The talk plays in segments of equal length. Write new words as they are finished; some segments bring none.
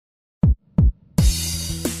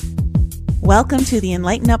Welcome to the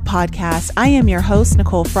Enlighten Up podcast. I am your host,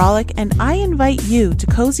 Nicole Frolick, and I invite you to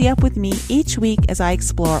cozy up with me each week as I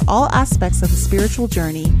explore all aspects of the spiritual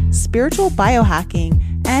journey, spiritual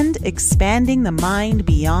biohacking, and expanding the mind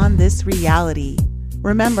beyond this reality.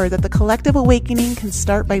 Remember that the collective awakening can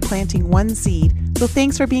start by planting one seed, so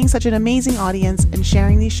thanks for being such an amazing audience and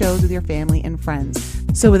sharing these shows with your family and friends.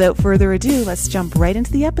 So without further ado, let's jump right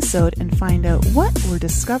into the episode and find out what we're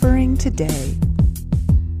discovering today.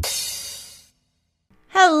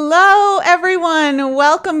 Hello, everyone.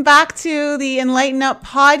 Welcome back to the Enlighten Up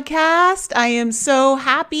podcast. I am so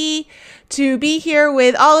happy to be here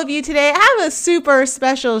with all of you today. I have a super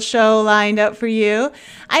special show lined up for you.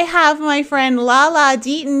 I have my friend LaLa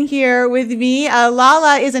Deaton here with me.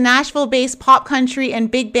 LaLa is a Nashville-based pop country and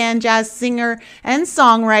big band jazz singer and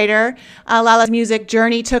songwriter. LaLa's music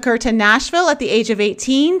journey took her to Nashville at the age of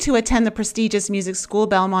 18 to attend the prestigious music school,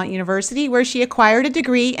 Belmont University, where she acquired a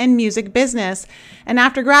degree in music business. And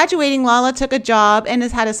after graduating, LaLa took a job and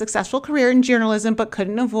has had a successful career in journalism, but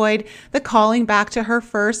couldn't avoid the calling back to her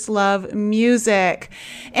first love, music.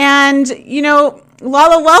 And, you know,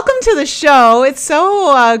 LaLa, welcome to the show. It's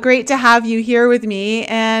so great to have you here with me.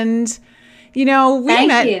 And, you know, we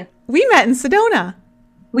met in Sedona.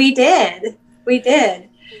 We did.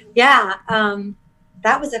 Yeah.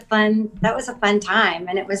 That was a fun time.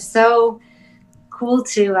 And it was so cool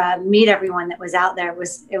to meet everyone that was out there.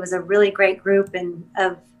 It was a really great group and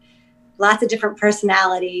of lots of different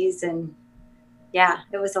personalities. And yeah,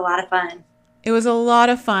 it was a lot of fun. It was a lot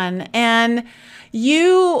of fun. And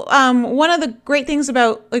you, one of the great things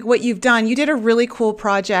about like what you've done, you did a really cool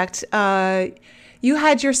project. You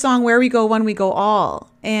had your song, Where We Go, When We Go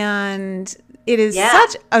All. And it is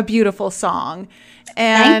such a beautiful song.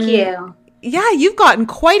 And thank you. Yeah, you've gotten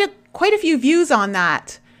quite a few views on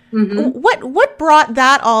that. Mm-hmm. What brought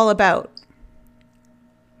that all about?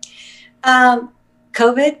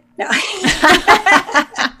 COVID? No.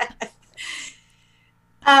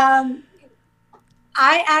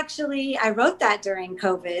 I wrote that during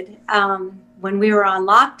COVID, when we were on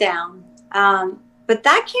lockdown. But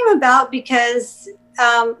that came about because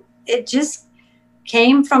it just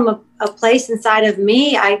came from a place inside of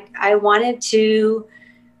me. I wanted to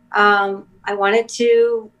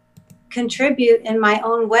contribute in my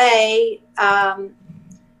own way,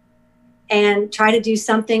 and try to do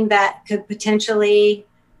something that could potentially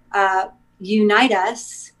unite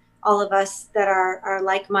us, all of us that are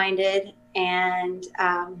like-minded and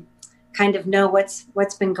kind of know what's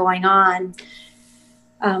been going on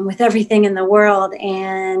with everything in the world.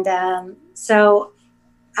 And so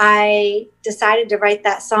I decided to write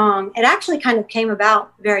that song. It actually kind of came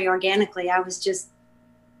about very organically. I was just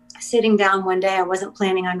sitting down one day. I wasn't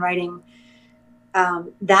planning on writing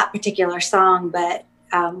that particular song, but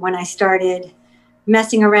when I started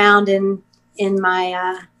messing around in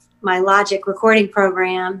my my Logic recording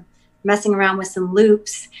program, messing around with some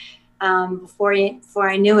loops, before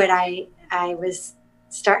I knew it, I was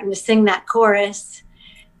starting to sing that chorus,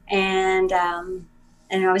 and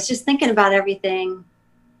I was just thinking about everything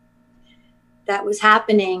that was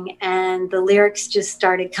happening, and the lyrics just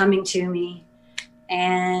started coming to me.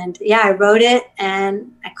 And yeah, I wrote it,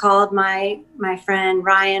 and I called my friend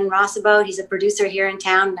Ryan Rossabo. He's a producer here in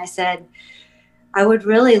town. And I said, I would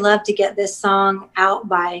really love to get this song out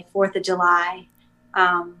by 4th of July,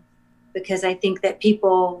 because I think that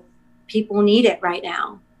people need it right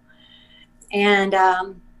now. And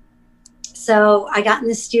so I got in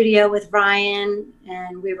the studio with Ryan,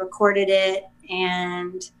 and we recorded it.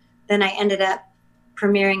 And then I ended up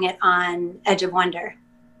premiering it on Edge of Wonder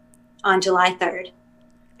on July 3rd.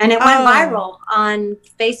 And it went viral on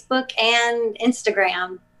Facebook and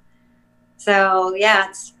Instagram. So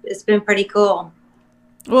yeah, it's been pretty cool.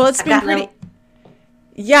 Well, it's been pretty.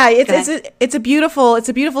 Yeah, it's a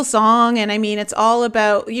beautiful song, and I mean, it's all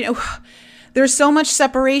about, you know, there's so much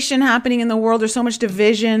separation happening in the world. There's so much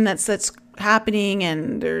division that's happening,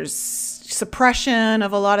 and there's suppression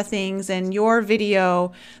of a lot of things. And your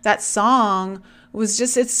video, that song, was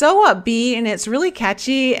just, it's so upbeat and it's really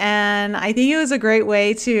catchy. And I think it was a great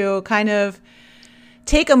way to kind of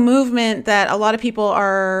take a movement that a lot of people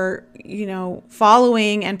are, you know,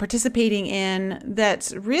 following and participating in,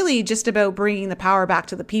 that's really just about bringing the power back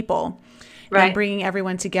to the people, right, and bringing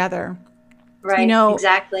everyone together. Right. You know,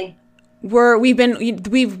 exactly.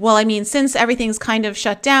 Since everything's kind of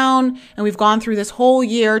shut down and we've gone through this whole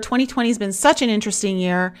year, 2020 has been such an interesting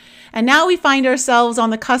year. And now we find ourselves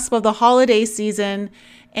on the cusp of the holiday season,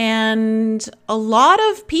 and a lot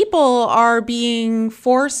of people are being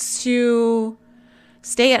forced to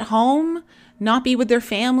stay at home, not be with their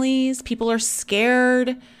families. People are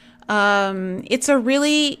scared. It's a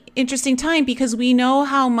really interesting time because we know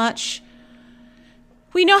how much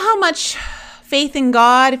faith in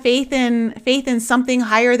God, faith in something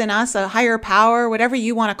higher than us, a higher power, whatever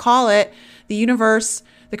you want to call it, the universe,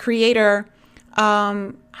 the creator,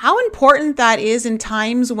 how important that is in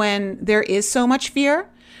times when there is so much fear,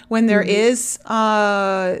 when there is,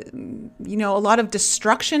 a lot of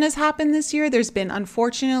destruction has happened this year. There's been,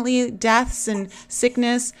 unfortunately, deaths and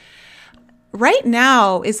sickness. Right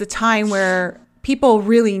now is the time where people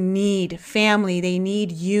really need family. They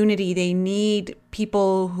need unity. They need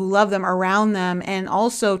people who love them around them. And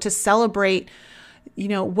also to celebrate,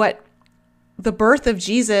 what the birth of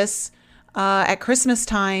Jesus at Christmas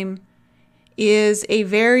time is a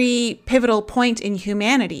very pivotal point in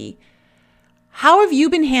humanity. How have you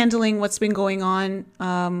been handling what's been going on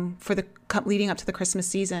for the leading up to the Christmas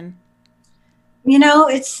season?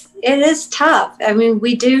 It is tough. I mean,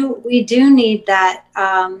 we do need that.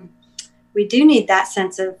 We do need that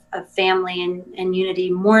sense of family and unity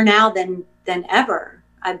more now than ever,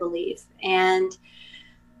 I believe. And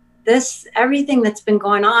everything that's been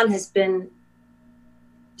going on has been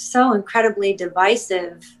so incredibly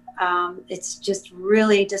divisive. It's just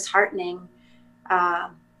really disheartening.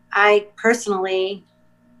 I personally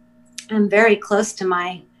am very close to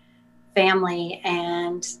my family,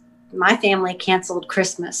 and my family canceled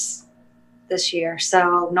Christmas this year.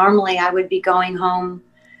 So normally I would be going home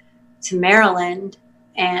to Maryland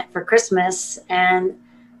for Christmas. And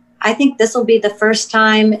I think this will be the first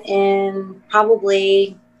time in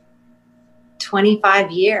probably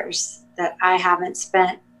 25 years that I haven't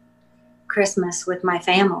spent Christmas with my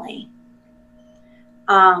family.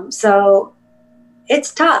 So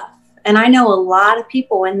it's tough. And I know a lot of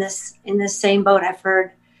people in this same boat. I've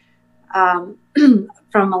heard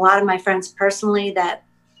from a lot of my friends personally that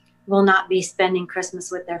will not be spending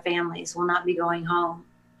Christmas with their families, will not be going home.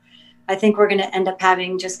 I think we're going to end up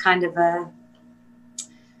having just kind of a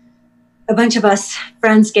bunch of us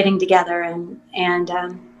friends getting together and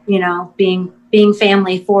being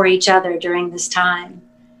family for each other during this time.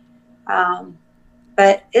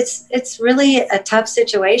 But it's really a tough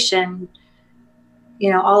situation,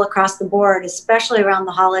 all across the board, especially around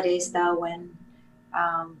the holidays, though, when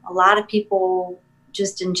a lot of people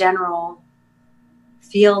just in general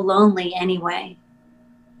feel lonely anyway.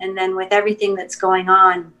 And then with everything that's going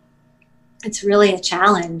on, it's really a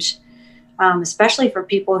challenge, especially for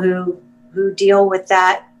people who deal with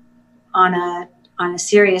that on a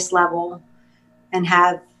serious level and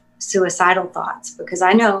have suicidal thoughts. Because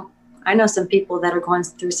I know some people that are going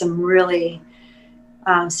through some really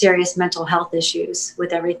serious mental health issues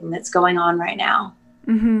with everything that's going on right now.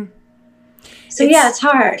 Mm-hmm. So it's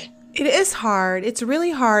hard. It is hard. It's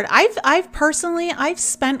really hard. I've personally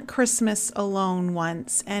spent Christmas alone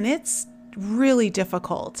once, and it's really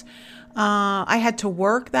difficult. I had to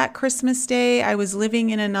work that Christmas day. I was living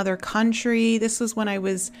in another country. This was when I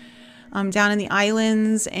was down in the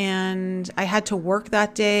islands, and I had to work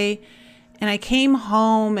that day. And I came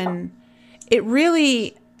home, and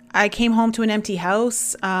I came home to an empty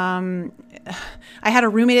house. I had a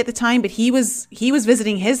roommate at the time, but he was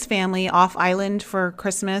visiting his family off island for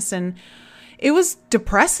Christmas, and it was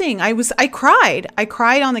depressing. I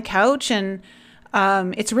cried on the couch, and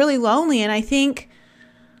it's really lonely. And I think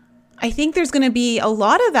there's going to be a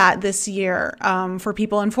lot of that this year for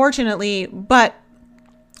people, unfortunately. But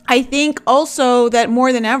I think also that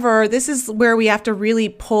more than ever, this is where we have to really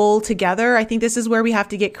pull together. I think this is where we have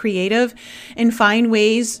to get creative and find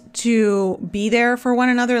ways to be there for one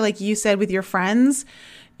another, like you said, with your friends,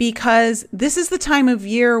 because this is the time of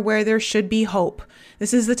year where there should be hope.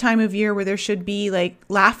 This is the time of year where there should be like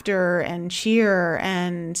laughter and cheer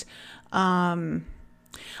and,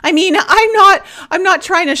 I'm not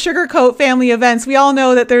trying to sugarcoat family events. We all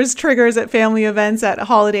know that there's triggers at family events at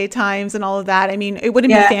holiday times and all of that. I mean, it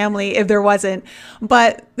wouldn't be family if there wasn't,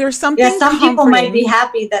 but there's something some people might be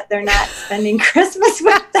happy that they're not spending Christmas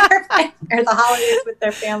with their or the holidays with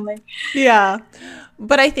their family. Yeah.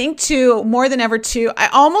 But I think too, more than ever too, I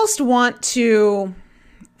almost want to,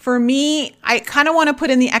 for me, I kind of want to put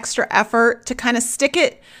in the extra effort to kind of stick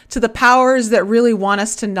it to the powers that really want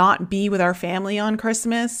us to not be with our family on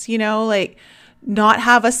Christmas, like not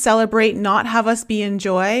have us celebrate, not have us be in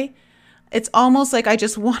joy. It's almost like I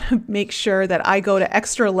just want to make sure that I go to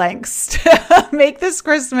extra lengths to make this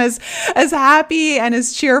Christmas as happy and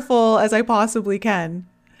as cheerful as I possibly can.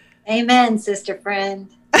 Amen, sister friend.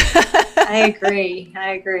 I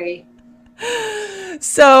agree.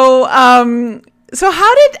 So, So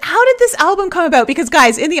how did this album come about? Because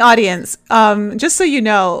guys in the audience, just so you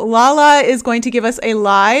know, LaLa is going to give us a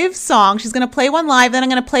live song. She's going to play one live, then I'm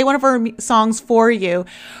going to play one of her songs for you.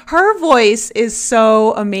 Her voice is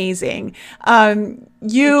so amazing.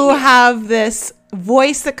 You have this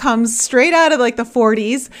voice that comes straight out of like the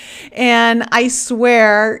 40s, and I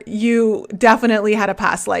swear you definitely had a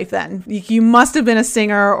past life then. You must have been a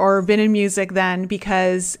singer or been in music then,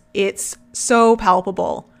 because it's so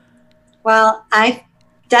palpable. Well, I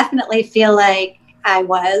definitely feel like I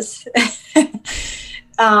was.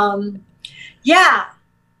 Yeah.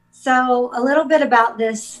 So a little bit about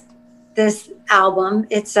this album.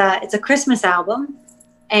 It's a Christmas album,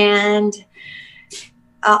 and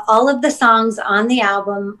all of the songs on the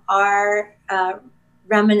album are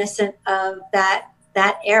reminiscent of that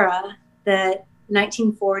era, the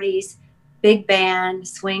 1940s big band,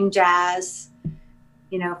 swing jazz.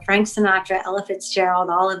 You know, Frank Sinatra, Ella Fitzgerald,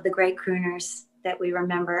 all of the great crooners that we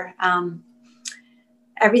remember.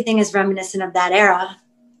 Everything is reminiscent of that era.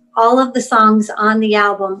 All of the songs on the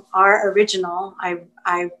album are original.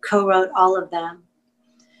 I co-wrote all of them.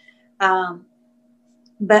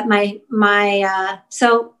 But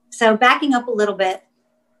so backing up a little bit,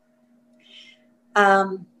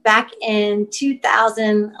 back in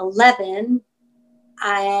 2011,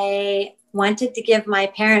 I wanted to give my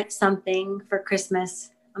parents something for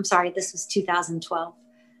Christmas. I'm sorry, this was 2012.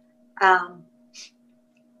 I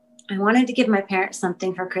wanted to give my parents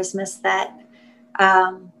something for Christmas that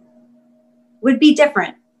would be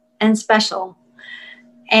different and special.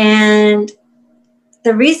 And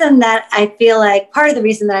the reason that I feel like, part of the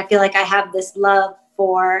reason that I feel like I have this love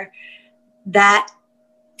for that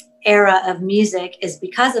era of music is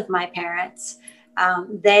because of my parents.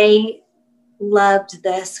 They loved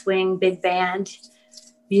the swing big band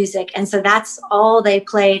music, and so that's all they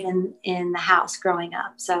played in the house growing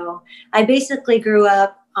up. So I basically grew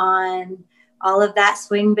up on all of that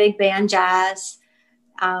swing big band jazz,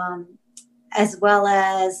 as well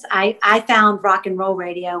as I found rock and roll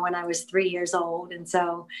radio when I was 3 years old, and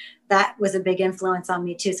so that was a big influence on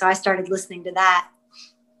me too. So I started listening to that.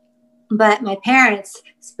 But my parents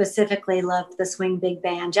specifically loved the swing big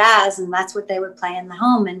band jazz, and that's what they would play in the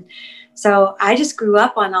home. And so I just grew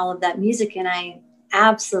up on all of that music, and I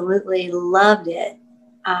absolutely loved it.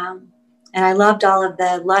 And I loved all of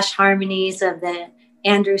the lush harmonies of the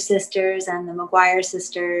Andrew sisters and the McGuire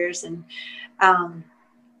sisters. And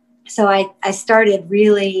so I started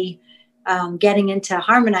really getting into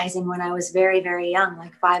harmonizing when I was very, very young,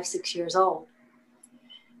 like 5, 6 years old.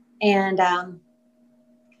 And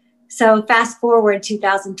so fast forward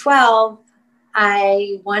 2012,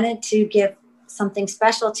 I wanted to give something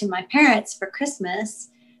special to my parents for Christmas.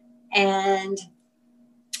 And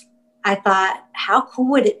I thought, how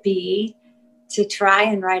cool would it be to try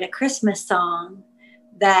and write a Christmas song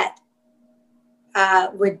that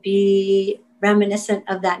would be reminiscent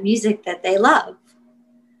of that music that they love,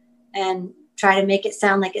 and try to make it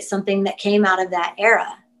sound like it's something that came out of that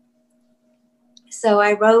era. So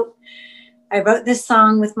I wrote this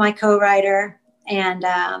song with my co-writer, and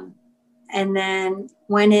then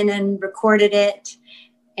went in and recorded it.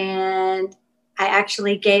 And I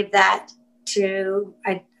actually gave that to,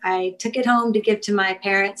 I took it home to give to my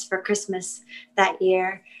parents for Christmas that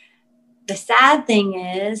year. The sad thing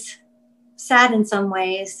is, sad in some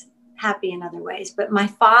ways, happy in other ways, but my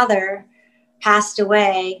father passed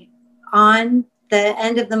away on the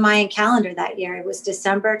end of the Mayan calendar that year. It was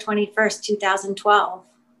December 21st, 2012.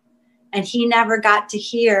 And he never got to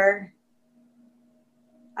hear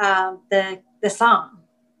the song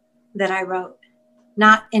that I wrote,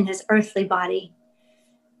 not in his earthly body,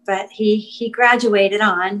 but he graduated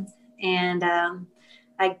on, and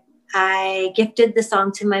I gifted the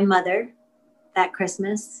song to my mother that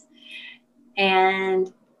Christmas.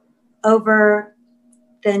 And over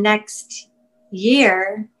the next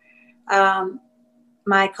year,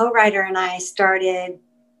 my co-writer and I started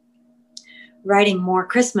writing more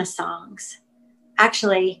Christmas songs.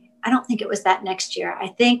 Actually, I don't think it was that next year. I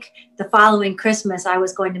think the following Christmas, I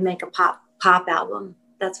was going to make a pop album.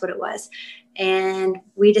 That's what it was. And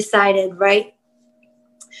we decided right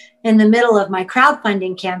in the middle of my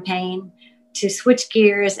crowdfunding campaign to switch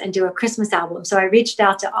gears and do a Christmas album. So I reached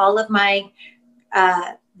out to all of my,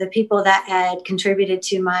 the people that had contributed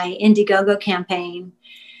to my Indiegogo campaign,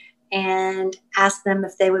 and asked them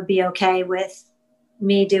if they would be okay with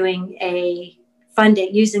me doing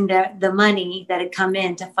using the money that had come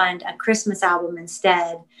in to fund a Christmas album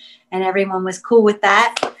instead. And everyone was cool with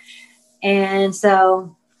that. And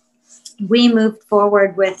so we moved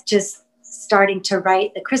forward with just starting to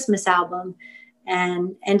write the Christmas album,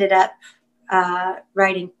 and ended up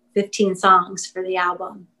writing 15 songs for the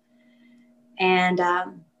album. And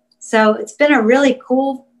so it's been a really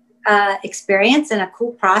cool experience and a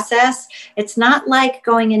cool process. It's not like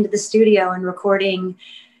going into the studio and recording,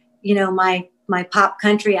 my pop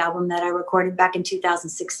country album that I recorded back in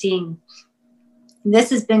 2016.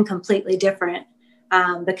 This has been completely different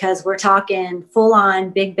because we're talking full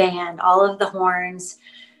on big band, all of the horns,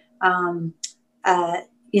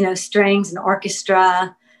 strings and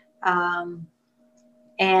orchestra.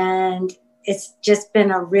 And it's just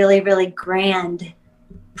been a really, really grand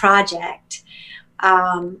project.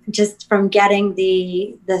 Just from getting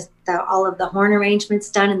the all of the horn arrangements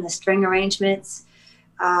done and the string arrangements,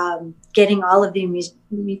 getting all of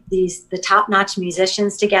the top-notch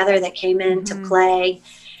musicians together that came in to play,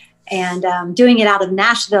 and doing it out of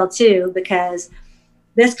Nashville too, because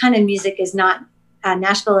this kind of music is not,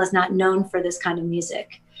 Nashville is not known for this kind of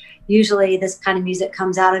music. Usually this kind of music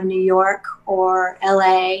comes out of New York or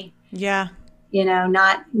LA. Yeah.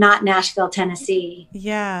 Not Nashville, Tennessee.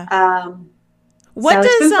 Yeah. So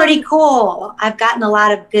it's been pretty cool. I've gotten a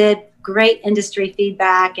lot of great industry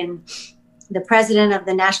feedback, and the president of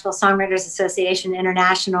the Nashville Songwriters Association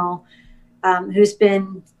International, who's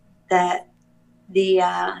been the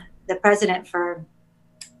president for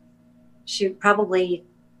probably,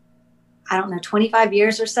 25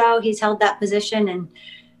 years or so. He's held that position,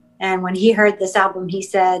 and when he heard this album, he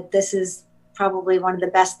said, "This is probably one of the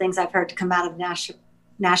best things I've heard to come out of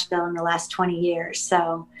Nashville in the last 20 years."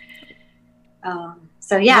 So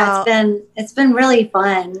yeah, it's been really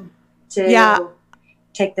fun to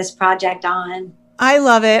take this project on. I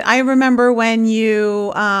love it. I remember when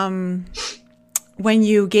you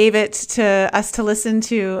gave it to us to listen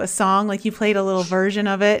to a song, like you played a little version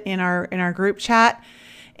of it in our group chat,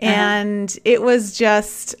 and it was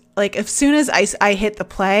just like, as soon as I hit the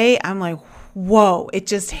play, I'm like, whoa! It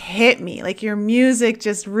just hit me. Like, your music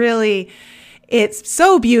just really. It's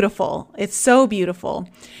so beautiful. It's so beautiful.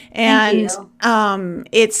 And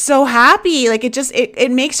it's so happy. Like,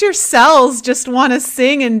 it makes your cells just want to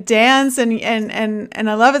sing and dance, and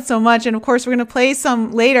I love it so much. And of course we're going to play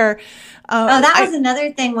some later. That was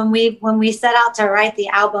another thing. When we set out to write the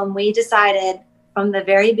album, we decided from the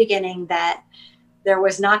very beginning that there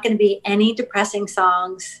was not going to be any depressing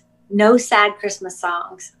songs, no sad Christmas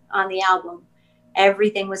songs on the album.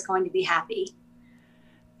 Everything was going to be happy.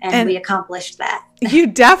 And we accomplished that. You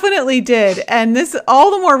definitely did. And this all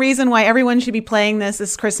the more reason why everyone should be playing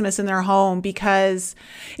this Christmas in their home, because,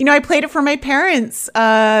 I played it for my parents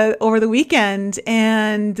over the weekend,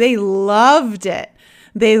 and they loved it.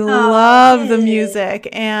 They love the music,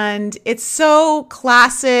 and it's so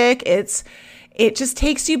classic. It just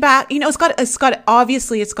takes you back. It's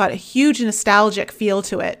got a huge nostalgic feel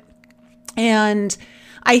to it. And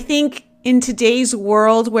I think in today's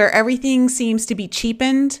world where everything seems to be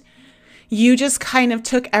cheapened, you just kind of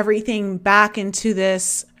took everything back into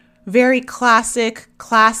this very classic,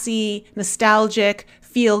 classy, nostalgic,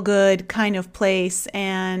 feel-good kind of place.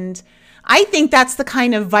 And I think that's the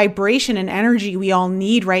kind of vibration and energy we all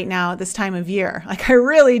need right now at this time of year. Like, I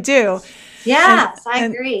really do. Yes, I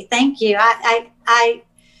agree. Thank you. I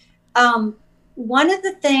one of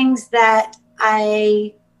the things that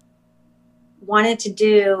I wanted to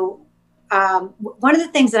do, one of the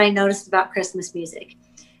things that I noticed about Christmas music,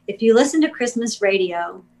 if you listen to Christmas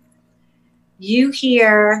radio, you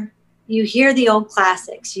hear the old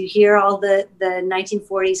classics. You hear all the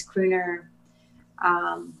 1940s crooner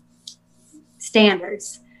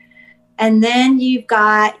standards, and then you've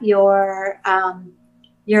got your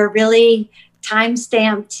really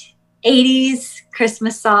time-stamped 80s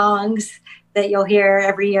Christmas songs that you'll hear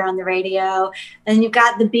every year on the radio. And you've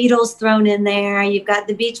got the Beatles thrown in there. You've got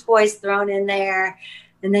the Beach Boys thrown in there.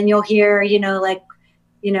 And then you'll hear,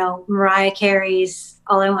 Mariah Carey's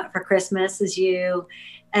All I Want for Christmas Is You.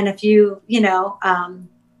 And a few,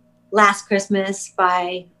 Last Christmas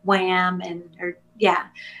by Wham! And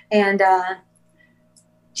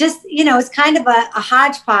it's kind of a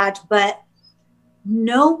hodgepodge, but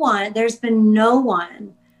there's been no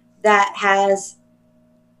one that has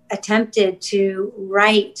attempted to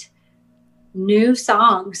write new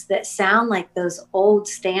songs that sound like those old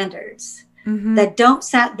standards, that don't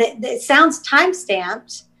sound, that it sounds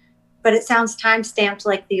time-stamped, but it sounds time-stamped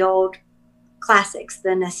like the old classics,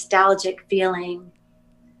 the nostalgic feeling,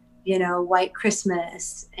 White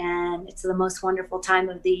Christmas, and It's the Most Wonderful Time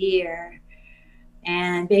of the Year,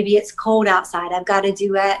 and Baby It's Cold Outside. I've got a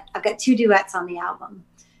duet. I've got 2 duets on the album.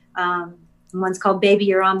 One's called Baby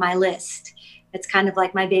You're on My List. It's kind of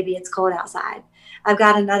like my Baby It's Cold Outside. I've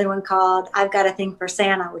got another one called I've Got a Thing for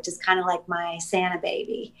Santa, which is kind of like my Santa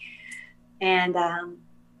baby. And,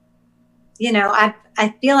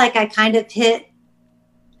 I feel like I kind of hit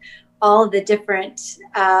all the different,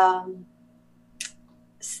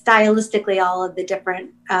 stylistically, all of the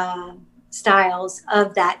different styles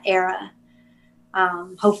of that era,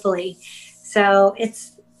 hopefully. So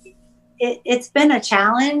it's been a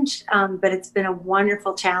challenge, but it's been a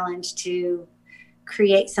wonderful challenge to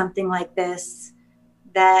create something like this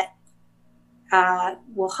that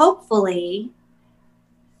will hopefully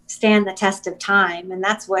stand the test of time. And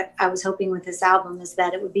that's what I was hoping with this album, is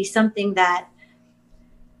that it would be something that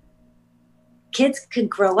kids could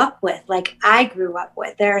grow up with, like I grew up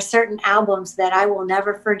with. There are certain albums that I will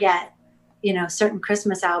never forget, certain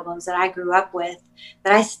Christmas albums that I grew up with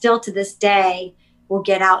that I still to this day will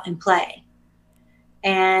get out and play.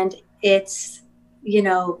 And it's,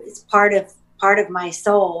 it's part of my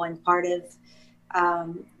soul and part of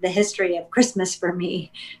the history of Christmas for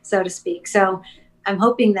me, so to speak. So I'm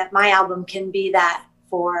hoping that my album can be that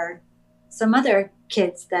for some other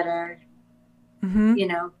kids that are,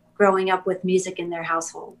 growing up with music in their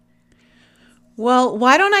household. Well,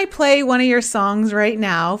 why don't I play one of your songs right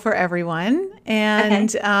now for everyone?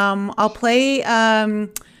 And okay. I'll play,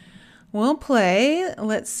 we'll play,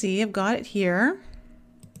 let's see, I've got it here.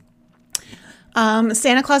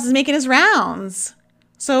 Santa Claus is making his rounds.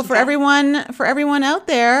 So for everyone out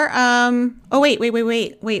there, wait,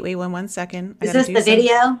 one second. Is this the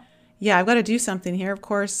video? Yeah, I've got to do something here, of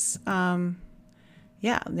course.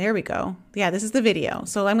 Yeah, there we go. Yeah, this is the video.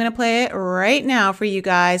 So I'm going to play it right now for you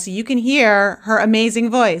guys so you can hear her amazing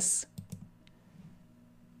voice.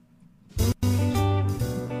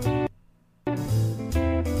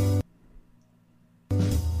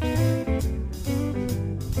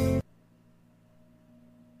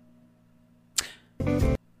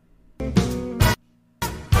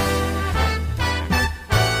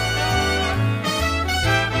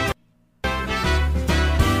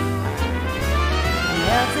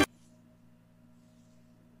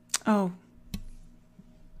 Oh.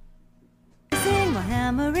 Sing while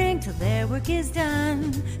hammering till their work is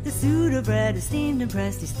done. The suit of bread is steamed and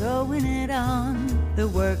pressed, he's throwing it on. The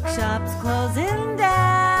workshop's closing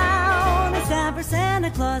down. It's time for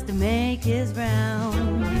Santa Claus to make his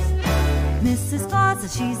rounds. Mrs. Claus,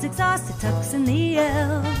 as she's exhausted, tucks in the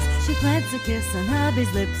elves. She plants a kiss on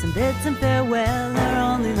hubby's lips and bids him farewell. Her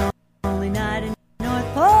only lonely night in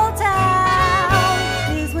North Pole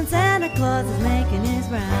Town is when Santa Claus is making his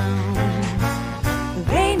rounds. The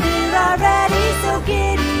reindeer are ready, so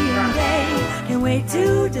giddy and gay. Can't wait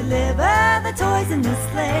to deliver the toys in the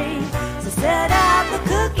sleigh. So set out the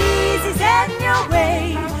cookies, he's heading your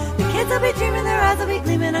way. The kids will be dreaming, their eyes will be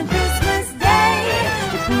gleaming on Christmas Day.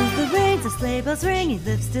 He pulls the reins, the sleigh bells ring, he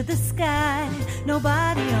lifts to the sky.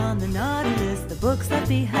 Nobody on the naughty list, the books left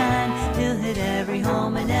behind. He'll hit every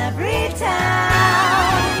home and every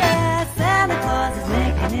town. Yeah, Santa Claus is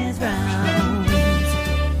making his rounds.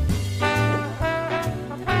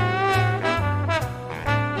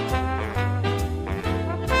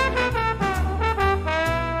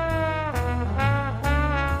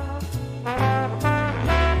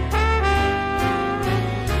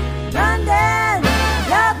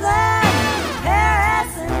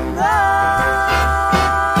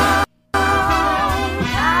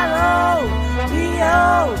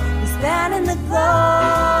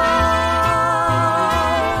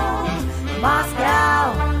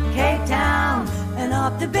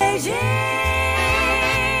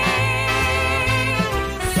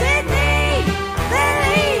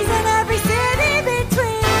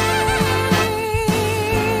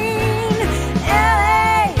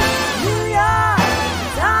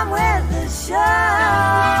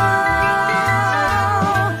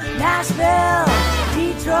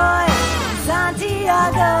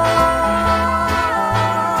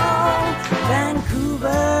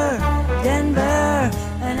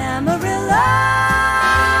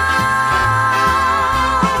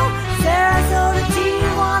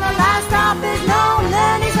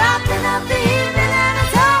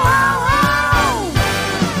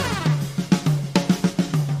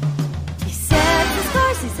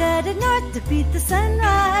 Beat the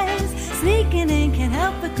sunrise, sneaking in, can't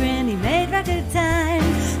help but grin. He made record time,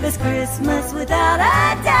 best Christmas without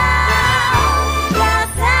a doubt. Yeah,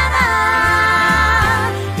 Santa,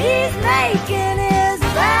 he's making his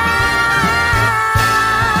rounds.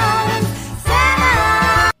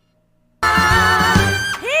 Santa,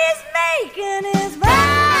 he's making his rounds.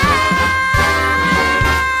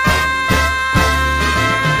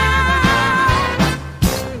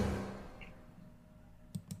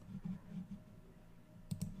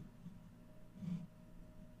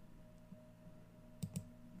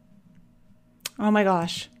 Oh my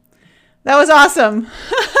gosh. That was awesome.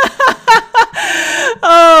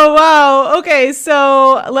 Oh, wow. Okay.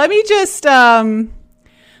 So let me just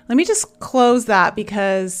close that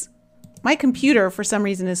because my computer for some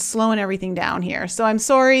reason is slowing everything down here. So I'm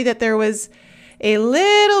sorry that there was a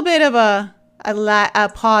little bit of a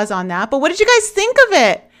pause on that. But what did you guys think of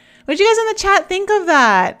it? What did you guys in the chat think of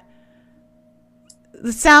that?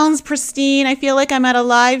 The sound's pristine. I feel like I'm at a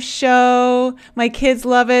live show. My kids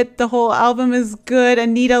love it. The whole album is good.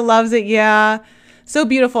 Anita loves it. Yeah. So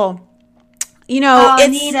beautiful.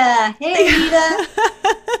 Anita. Hey, Anita.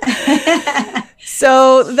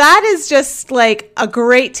 So that is just like a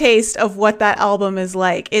great taste of what that album is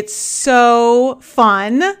like. It's so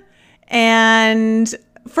fun. And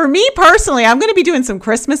for me personally, I'm going to be doing some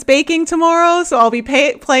Christmas baking tomorrow. So I'll be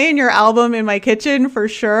playing your album in my kitchen for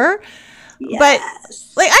sure.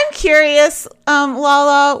 Yes. But I'm curious,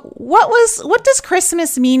 LaLa, what does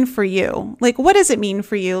Christmas mean for you? Like, what does it mean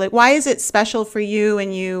for you? Like, why is it special for you?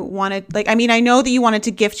 And you wanted, I know that you wanted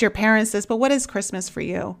to gift your parents this, but what is Christmas for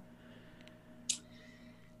you?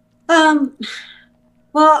 Well,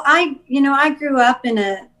 I grew up in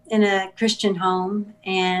a Christian home.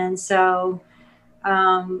 And so,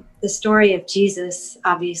 the story of Jesus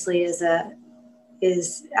obviously is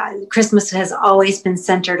Christmas has always been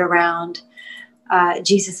centered around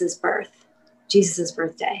Jesus's birthday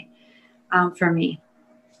for me.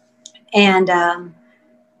 And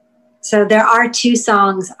so there are 2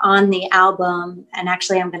 songs on the album, and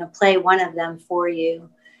actually I'm going to play one of them for you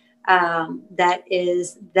that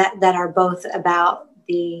are both about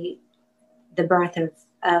the birth of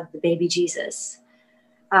the baby Jesus.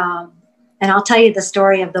 And I'll tell you the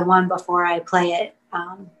story of the one before I play it,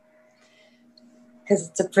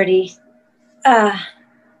 because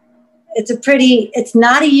it's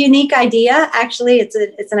not a unique idea. Actually, it's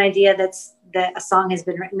an idea that a song has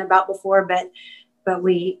been written about before, but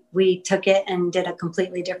we took it and did a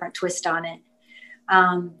completely different twist on it.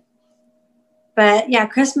 But yeah,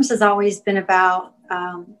 Christmas has always been about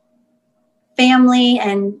family,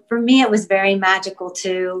 and for me, it was very magical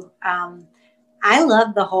too. I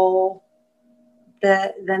love the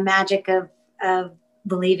magic of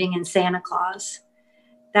believing in Santa Claus.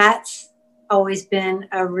 That's always been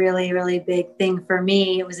a really, really big thing for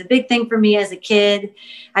me. It was a big thing for me as a kid.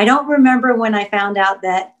 I don't remember when I found out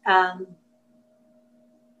that,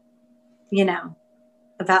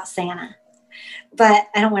 about Santa, but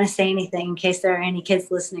I don't want to say anything in case there are any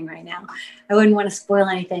kids listening right now. I wouldn't want to spoil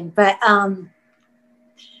anything, but,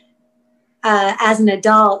 as an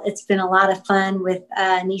adult, it's been a lot of fun with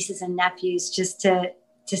nieces and nephews just to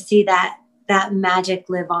see that magic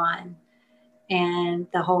live on, and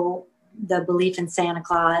the belief in Santa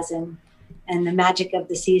Claus and the magic of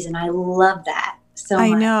the season. I love that so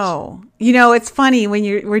much. I know. It's funny when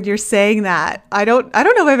you're saying that. I don't know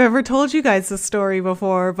if I've ever told you guys this story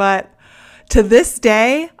before, but to this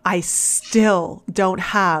day, I still don't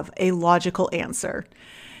have a logical answer.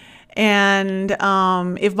 And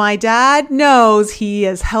if my dad knows, he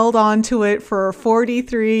has held on to it for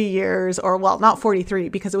 43 years, or well, not 43,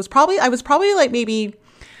 because I was probably like maybe,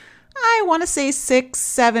 I want to say 6,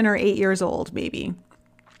 7, or 8 years old, maybe.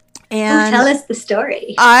 And tell us the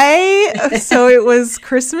story. So it was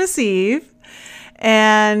Christmas Eve,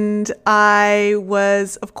 and I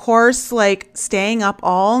was, of course, like staying up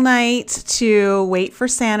all night to wait for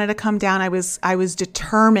Santa to come down. I was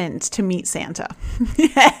determined to meet Santa.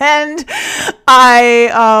 And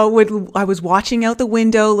I was watching out the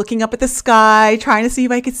window, looking up at the sky, trying to see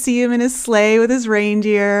if I could see him in his sleigh with his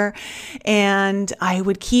reindeer. And I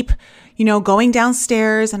would keep going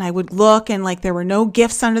downstairs, and I would look, and like there were no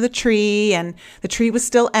gifts under the tree, and the tree was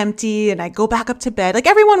still empty, and I'd go back up to bed. Like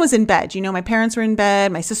everyone was in bed. My parents were in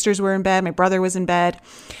bed, my sisters were in bed, my brother was in bed.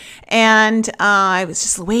 And I was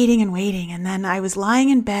just waiting and waiting. And then I was lying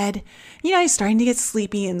in bed, I was starting to get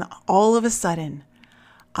sleepy, and all of a sudden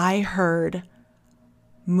I heard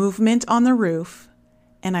movement on the roof,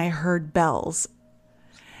 and I heard bells.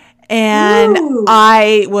 And Ooh.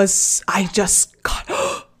 I just got,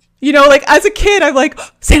 like as a kid, I'm like,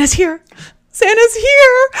 Santa's here.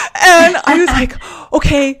 And I was like,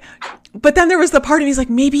 okay. But then there was the part of me, he's like,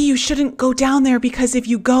 maybe you shouldn't go down there, because if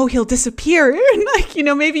you go, he'll disappear. And like,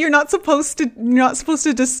 maybe you're not supposed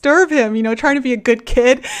to disturb him, trying to be a good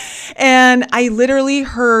kid. And I literally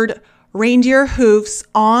heard reindeer hoofs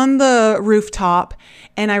on the rooftop,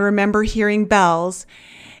 and I remember hearing bells.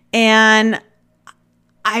 And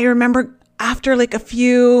I remember after like a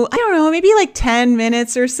few, I don't know, maybe like 10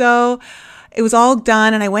 minutes or so, it was all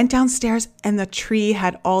done. And I went downstairs, and the tree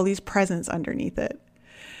had all these presents underneath it.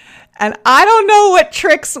 And I don't know what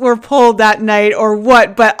tricks were pulled that night or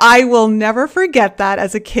what, but I will never forget that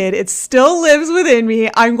as a kid. It still lives within me.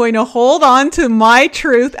 I'm going to hold on to my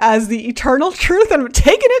truth as the eternal truth, and I'm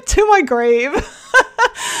taking it to my grave.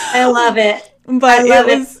 I love it. But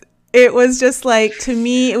it was just like, to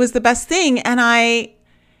me, it was the best thing. And I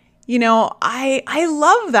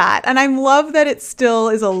love that. And I love that it still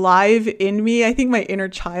is alive in me. I think my inner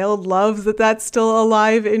child loves that that's still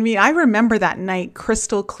alive in me. I remember that night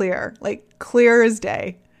crystal clear, like clear as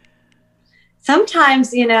day.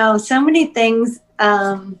 Sometimes, so many things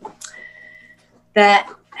that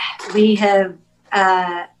we have,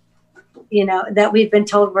 that we've been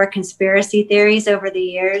told were conspiracy theories over the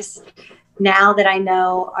years. Now that I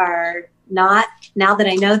know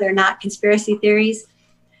they're not conspiracy theories,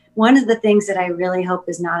 one of the things that I really hope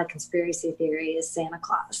is not a conspiracy theory is Santa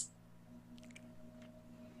Claus.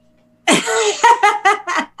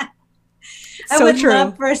 I would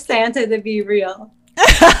love for Santa to be real.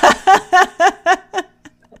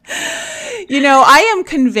 I am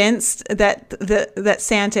convinced that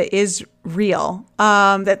Santa is real.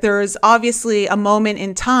 That there is obviously a moment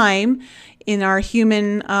in time in our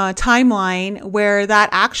human timeline where that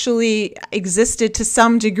actually existed to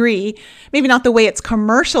some degree. Maybe not the way it's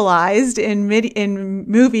commercialized in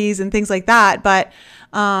movies and things like that, but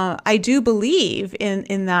I do believe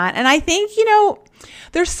in that. And I think,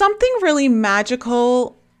 there's something really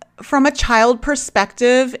magical from a child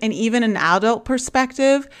perspective and even an adult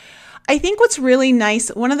perspective. I think what's really nice,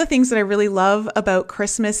 one of the things that I really love about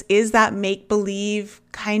Christmas is that make-believe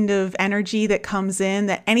kind of energy that comes in,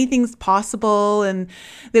 that anything's possible, and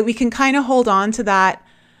that we can kind of hold on to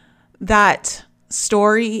that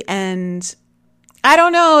story. And I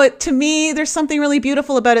don't know, to me, there's something really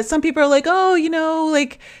beautiful about it. Some people are like, oh,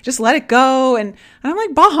 just let it go. And I'm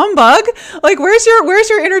like, bah humbug. Like, where's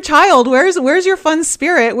your inner child? Where's your fun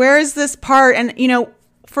spirit? Where is this part? And,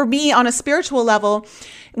 for me on a spiritual level,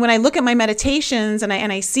 when I look at my meditations and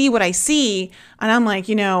I see what I see, and I'm like,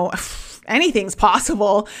 anything's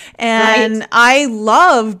possible. And right. I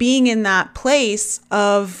love being in that place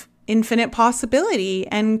of infinite possibility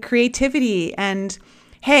and creativity. And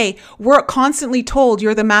hey, we're constantly told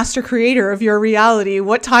you're the master creator of your reality.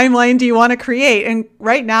 What timeline do you want to create? And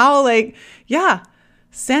right now,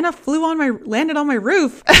 Santa landed on my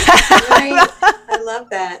roof. Right. I love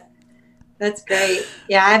that. That's great.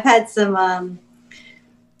 Yeah, I've had some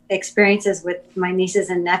experiences with my nieces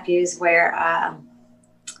and nephews where,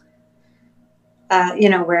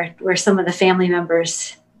 where some of the family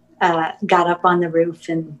members got up on the roof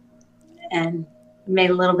and made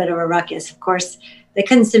a little bit of a ruckus. Of course, they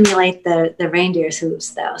couldn't simulate the reindeer's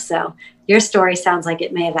hooves, though. So your story sounds like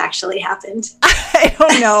it may have actually happened. I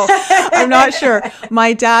don't know. I'm not sure.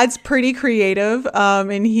 My dad's pretty creative,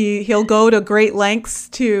 and he'll go to great lengths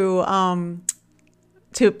to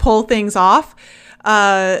pull things off.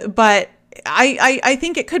 But I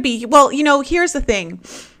think it could be, here's the thing.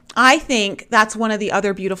 I think that's one of the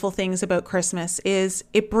other beautiful things about Christmas is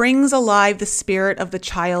it brings alive the spirit of the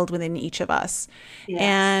child within each of us. Yes.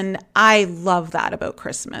 And I love that about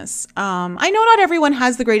Christmas. I know not everyone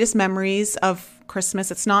has the greatest memories of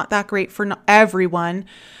Christmas. It's not that great for everyone.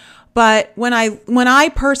 But when I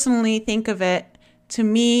personally think of it, to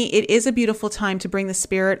me, it is a beautiful time to bring the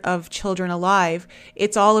spirit of children alive.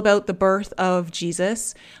 It's all about the birth of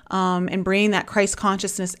Jesus, and bringing that Christ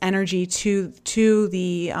consciousness energy to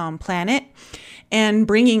the planet, and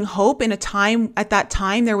bringing hope in a time. At that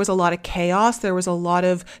time, there was a lot of chaos. There was a lot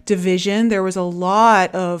of division. There was a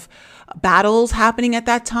lot of battles happening at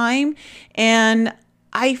that time. And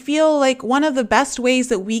I feel like one of the best ways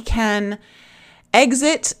that we can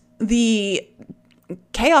exit the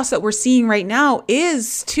chaos that we're seeing right now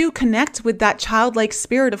is to connect with that childlike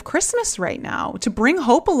spirit of Christmas right now, to bring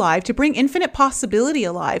hope alive, to bring infinite possibility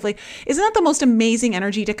alive. Like, isn't that the most amazing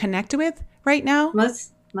energy to connect with right now?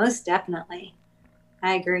 Most definitely.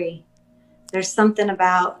 I agree. There's something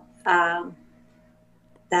about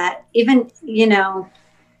that, even,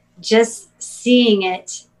 just seeing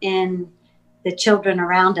it in the children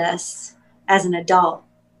around us as an adult,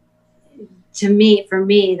 for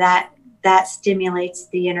me, that stimulates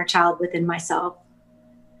the inner child within myself,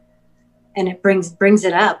 and it brings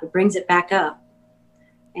it up. It brings it back up.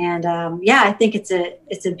 And I think it's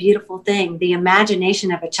a beautiful thing. The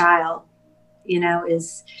imagination of a child,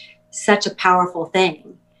 is such a powerful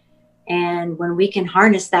thing. And when we can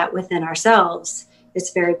harness that within ourselves,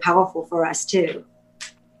 it's very powerful for us too.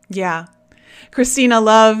 Yeah. Christina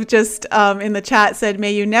Love just in the chat said,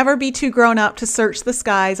 may you never be too grown up to search the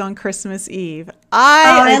skies on Christmas Eve.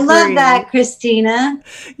 I love that, Christina.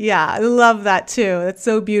 Yeah, I love that too. That's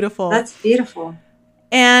so beautiful. That's beautiful.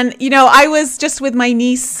 And, you know, I was just with my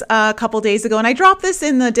niece a couple days ago, and I dropped this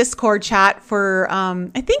in the Discord chat for,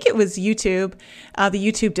 I think it was YouTube,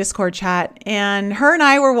 the YouTube Discord chat. And her and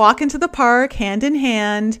I were walking to the park hand in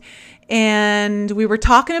hand, and we were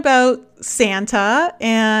talking about Santa,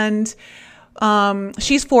 and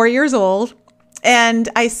she's 4 years old. And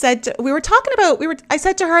I said, I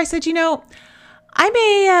said to her, I said, you know, I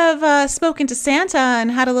may have spoken to Santa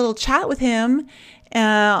and had a little chat with him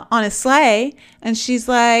on a sleigh. And she's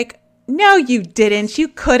like, no, you didn't. You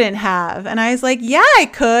couldn't have. And I was like, yeah, I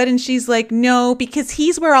could. And she's like, no, because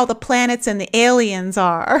he's where all the planets and the aliens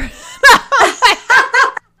are.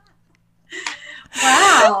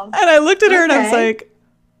 Wow. And I looked at her and I was like,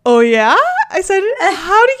 oh, yeah? I said,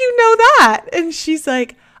 how do you know that? And she's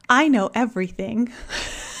like, I know everything.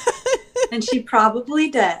 And she probably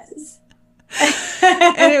does.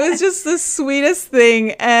 And it was just the sweetest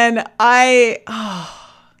thing. And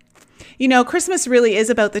you know, Christmas really is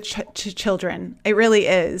about the children. It really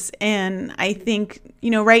is. And I think,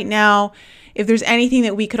 you know, right now, if there's anything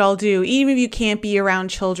that we could all do, even if you can't be around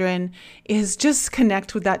children, is just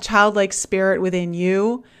connect with that childlike spirit within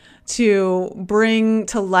you to bring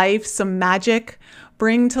to life some magic,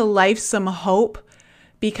 bring to life some hope.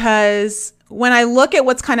 Because when I look at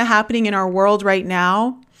what's kind of happening in our world right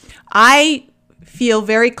now, I feel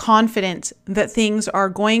very confident that things are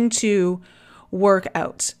going to work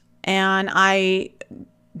out. And I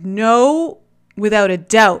know without a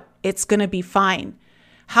doubt it's going to be fine.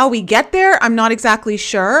 How we get there, I'm not exactly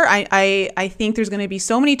sure. I think there's going to be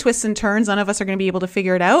so many twists and turns. None of us are going to be able to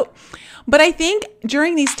figure it out. But I think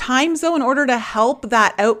during these times, though, in order to help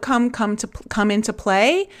that outcome come into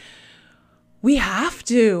play, we have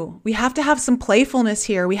to have some playfulness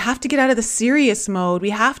here. We have to get out of the serious mode.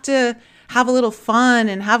 We have to have a little fun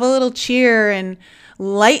and have a little cheer and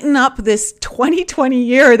lighten up this 2020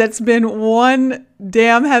 year that's been one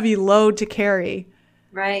damn heavy load to carry.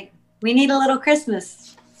 Right. We need a little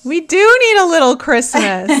Christmas. We do need a little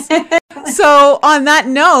Christmas. So on that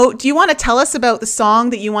note, do you want to tell us about the song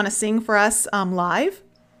that you want to sing for us live?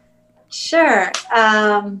 Sure.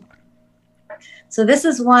 So this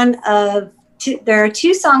is one of two. There are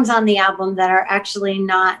two songs on the album that are actually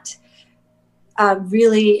not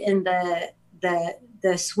really in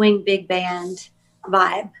the swing big band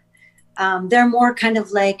vibe. They're more kind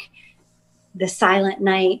of like the Silent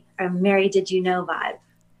Night or Mary Did You Know vibe.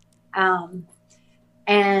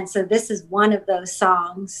 And so this is one of those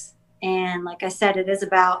songs. And like I said, it is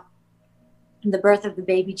about the birth of the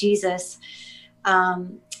baby Jesus.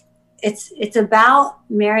 It's about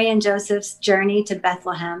Mary and Joseph's journey to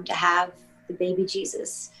Bethlehem to have the baby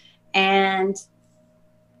Jesus. And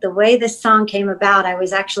the way this song came about, I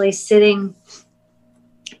was actually sitting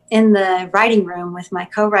in the writing room with my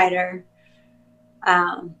co-writer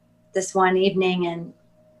this one evening,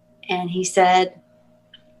 and he said,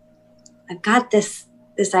 I've got this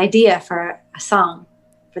idea for a song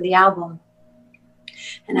for the album.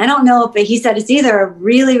 And I don't know, but he said it's either a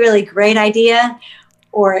really, really great idea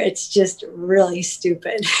or it's just really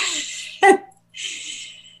stupid.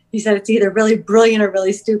 He said it's either really brilliant or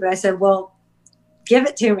really stupid. I said, well, give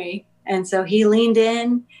it to me. And so he leaned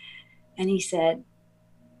in and he said,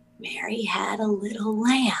 Mary had a little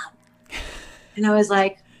lamb. And I was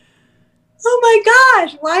like, oh my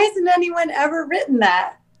gosh, why hasn't anyone ever written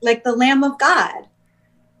that? Like the Lamb of God.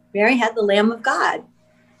 Mary had the Lamb of God.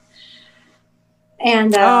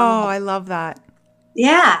 And I love that.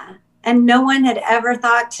 Yeah. And no one had ever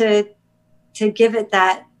thought to give it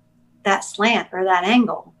that slant or that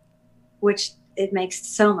angle, which it makes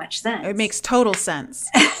so much sense. It makes total sense.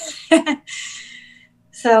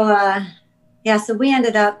 So, so we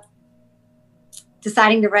ended up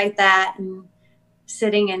deciding to write that and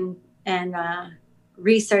sitting and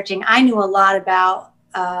researching. I knew a lot about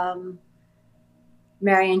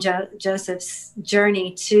Mary and Joseph's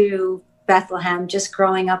journey to Bethlehem, just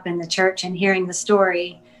growing up in the church and hearing the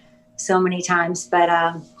story so many times. But,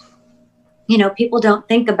 people don't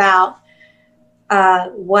think about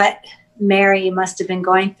what Mary must have been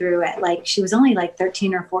going through she was only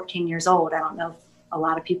 13 or 14 years old. I don't know if a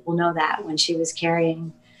lot of people know that, when she was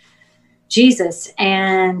carrying Jesus.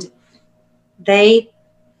 And they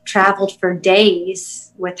traveled for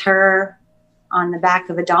days with her on the back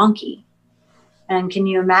of a donkey. And can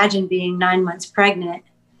you imagine being 9 months pregnant,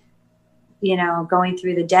 going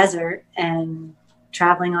through the desert and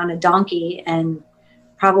traveling on a donkey and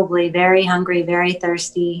probably very hungry, very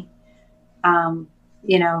thirsty,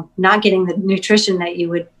 not getting the nutrition that you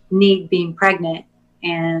would need being pregnant.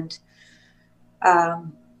 And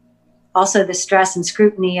also the stress and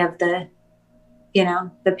scrutiny of the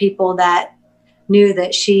people that knew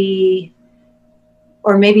that she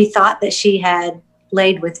or maybe thought that she had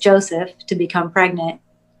laid with Joseph to become pregnant.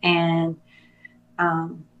 And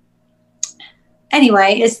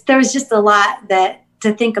anyway, there was just a lot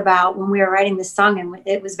to think about when we were writing this song, and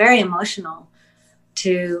it was very emotional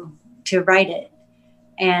to write it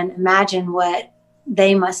and imagine what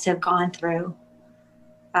they must have gone through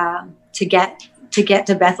to get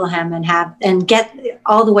to Bethlehem and get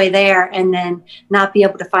all the way there, and then not be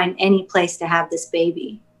able to find any place to have this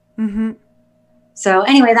baby. Mm-hmm. So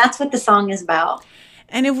anyway, that's what the song is about.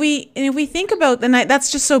 And if we think about the night,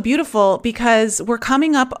 that's just so beautiful, because we're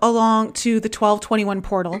coming up along to the 1221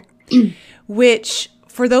 portal, which,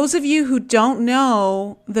 for those of you who don't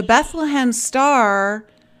know, the Bethlehem star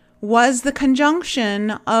was the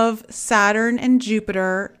conjunction of Saturn and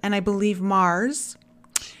Jupiter, and I believe Mars.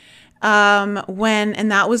 And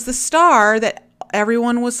that was the star that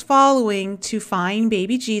everyone was following to find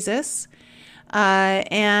baby Jesus.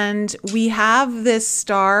 And we have this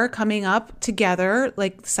star coming up together,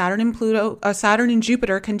 like Saturn and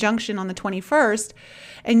Jupiter conjunction on the 21st.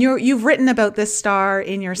 And you've written about this star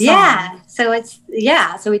in your song.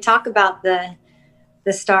 Yeah. So we talk about the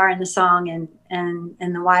star in the song and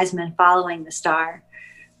the wise men following the star.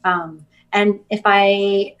 And if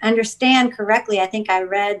I understand correctly, I think I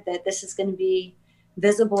read that this is going to be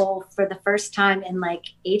visible for the first time in like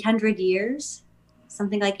 800 years.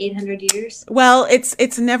 Something like 800 years. Well,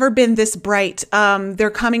 it's never been this bright. They're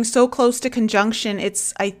coming so close to conjunction.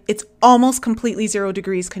 It's almost completely 0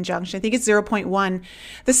 degrees conjunction. I think it's 0.1.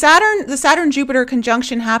 The Saturn Jupiter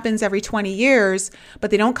conjunction happens every 20 years,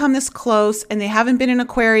 but they don't come this close, and they haven't been in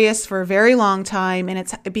Aquarius for a very long time. And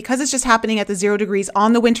it's because it's just happening at the 0 degrees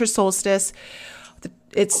on the winter solstice.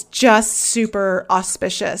 It's just super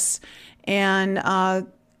auspicious, and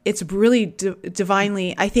it's really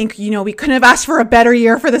divinely, I think, we couldn't have asked for a better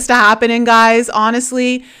year for this to happen in, guys.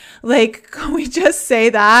 Honestly, like, can we just say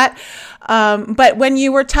that? But when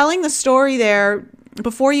you were telling the story there,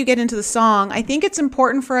 before you get into the song, I think it's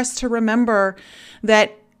important for us to remember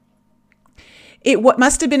that what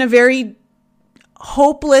must have been a very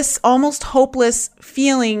almost hopeless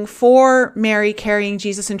feeling for Mary carrying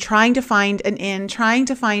Jesus and trying to find an inn, trying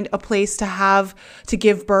to find a place to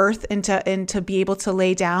give birth and to be able to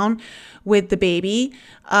lay down with the baby.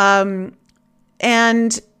 And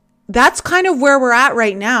that's kind of where we're at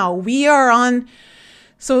right now. We are on,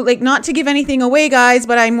 so like, not to give anything away, guys,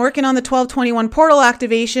 but I'm working on the 1221 portal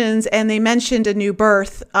activations, and they mentioned a new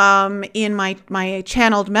birth in my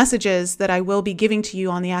channeled messages that I will be giving to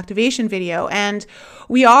you on the activation video. And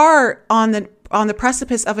we are on the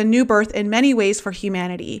precipice of a new birth in many ways for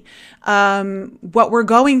humanity. What we're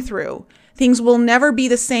going through, things will never be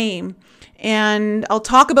the same. And I'll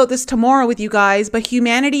talk about this tomorrow with you guys, but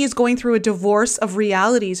humanity is going through a divorce of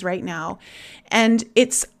realities right now. And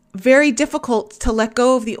it's very difficult to let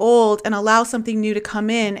go of the old and allow something new to come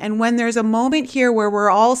in. And when there's a moment here where we're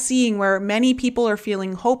all seeing where many people are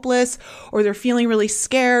feeling hopeless, or they're feeling really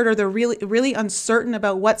scared, or they're really, really uncertain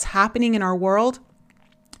about what's happening in our world,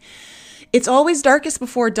 it's always darkest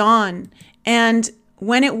before dawn. And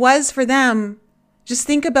when it was for them, just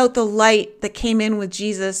think about the light that came in with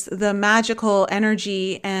Jesus, the magical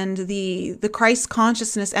energy and the Christ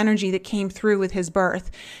consciousness energy that came through with his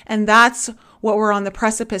birth. And that's what we're on the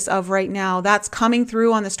precipice of right now. That's coming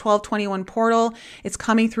through on this 1221 portal. It's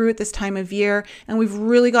coming through at this time of year, and we've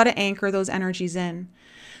really got to anchor those energies in.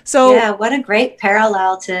 So yeah, what a great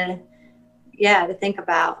parallel to think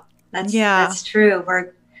about. That's true.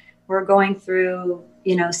 We're going through,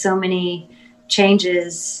 so many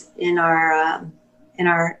changes in our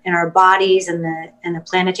bodies, and the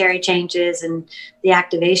planetary changes and the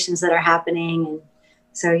activations that are happening. And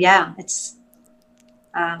so, yeah, it's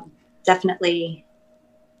definitely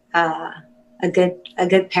a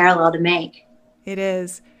good parallel to make. It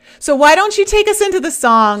is. So why don't you take us into the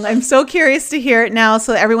song? I'm so curious to hear it now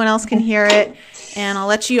so that everyone else can hear it. And I'm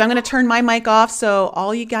going to turn my mic off so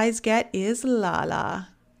all you guys get is LaLa.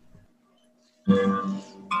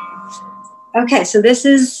 Okay, so this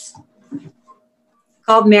is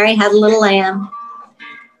called Mary Had a Little Lamb.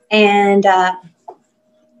 And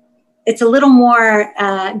it's a little more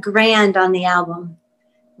grand on the album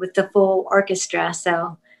with the full orchestra.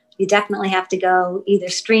 So you definitely have to go either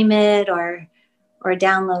stream it or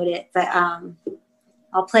download it. But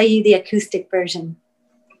I'll play you the acoustic version.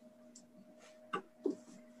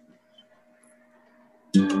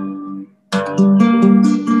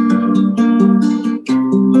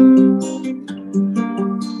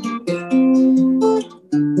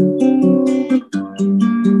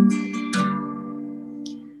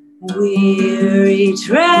 Weary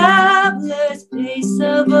travelers pace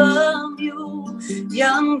of a mule,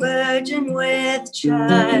 young virgin with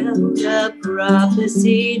child, a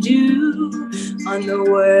prophecy due on the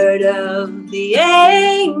word of the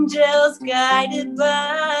angels, guided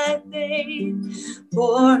by faith,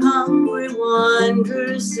 for hungry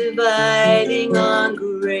wanderers surviving on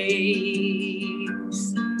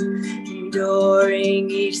grace,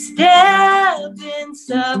 enduring each step,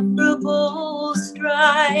 insufferable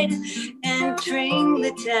stride, entering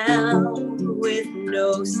the town with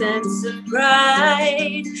no sense of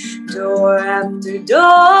pride. Door after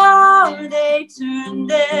door they turned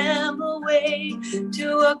them away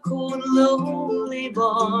to a cold, lowly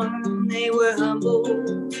barn. They were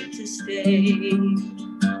humbled to stay.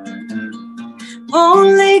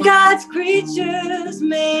 Only God's creatures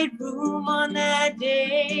made room on that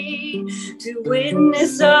day to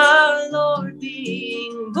witness our Lord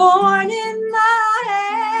being born in the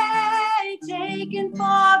hay, taken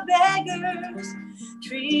for beggars,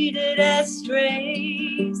 treated as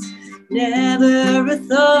strays. Never a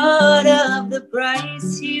thought of the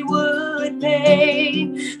price he would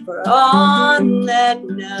pay, for on that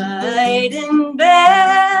night in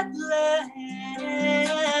Bethlehem,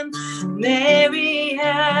 Mary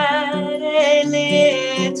had a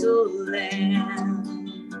little lamb.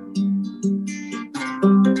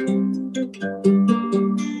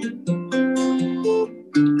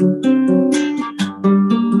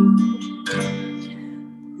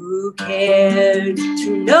 Who cared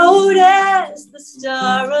to notice the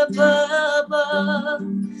star above,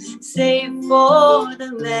 save for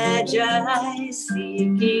the Magi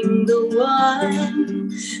seeking the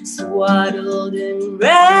one swaddled in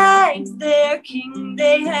rags, their king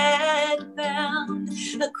they had found,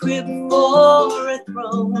 a crib for a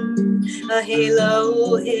throne, a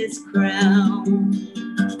halo his crown.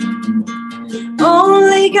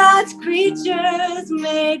 Only God's creatures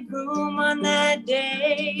made room on that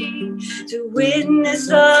day to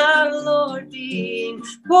witness our Lord being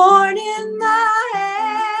born in the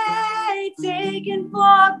hay, taken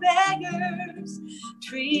for beggars,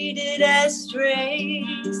 treated as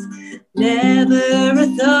strays. Never a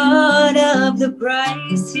thought of the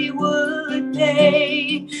price he would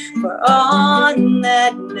pay, for on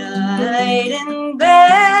that night in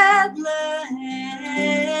Bethlehem,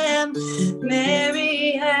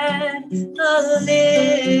 Mary had a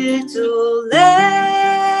little lamb.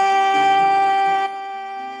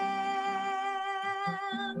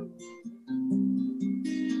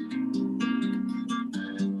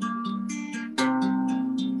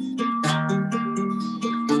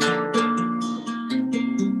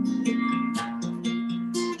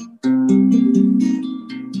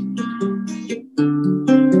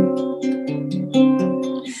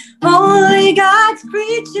 Only God's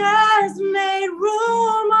creatures made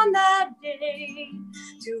room on that day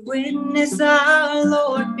to witness our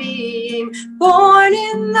Lord being born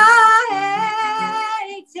in the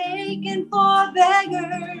hay, taken for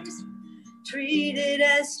beggars, treated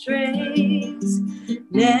as strays.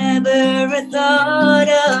 Never a thought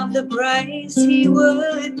of the price he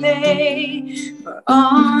would pay, for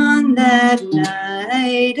on that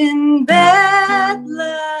night in Bethlehem,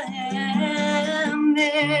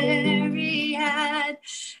 Mary had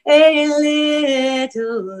a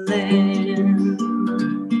little lamb.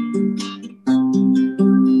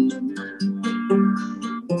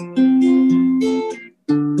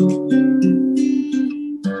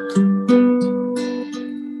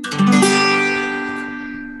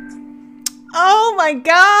 Oh my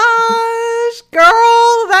gosh,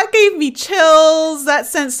 girl, that gave me chills. That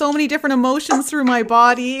sent so many different emotions through my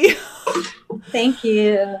body. Thank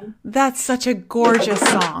you. That's such a gorgeous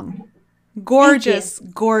song. Gorgeous,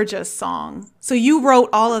 gorgeous song. So you wrote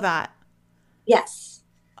all of that? Yes.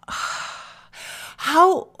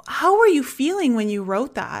 How were you feeling when you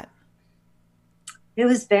wrote that? It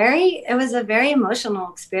was a very emotional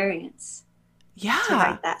experience. Yeah. To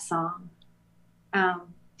write that song.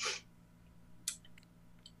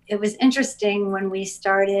 It was interesting when we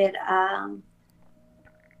started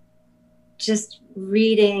just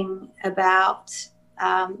reading about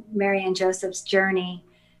Mary and Joseph's journey.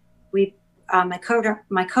 We, my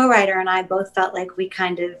co-writer and I both felt like we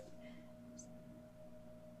kind of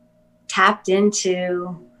tapped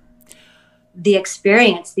into the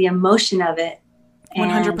experience, the emotion of it.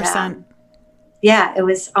 100%. Yeah, it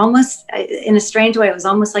was almost, in a strange way, it was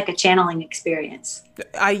almost like a channeling experience.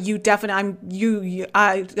 I've got,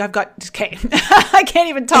 okay, I can't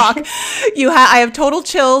even talk. I have total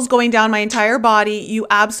chills going down my entire body. You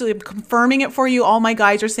absolutely, I'm confirming it for you. All my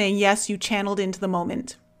guys are saying, yes, you channeled into the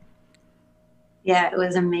moment. Yeah, it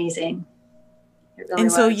was amazing. It really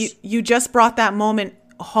And so was. you just brought that moment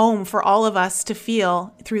home for all of us to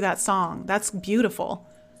feel through that song. That's beautiful.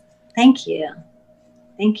 Thank you.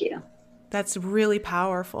 Thank you. That's really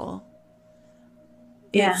powerful.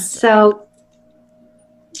 Yeah. So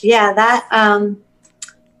yeah, that,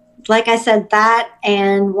 like I said, that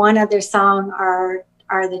and one other song are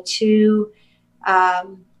the two,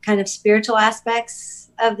 kind of spiritual aspects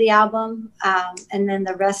of the album. And then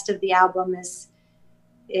the rest of the album is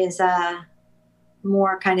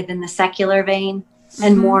more kind of in the secular vein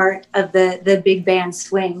and more of the big band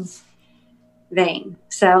swing vein.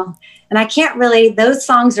 So, and I can't really, those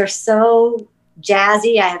songs are so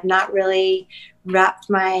jazzy. I have not really wrapped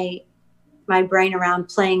my brain around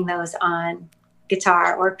playing those on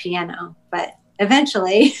guitar or piano, but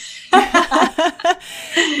eventually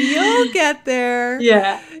you'll get there.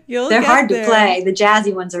 Yeah. They're hard to play. The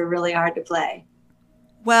jazzy ones are really hard to play.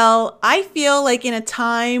 Well, I feel like in a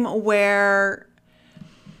time where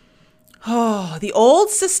the old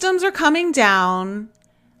systems are coming down,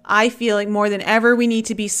 I feel like more than ever we need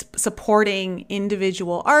to be supporting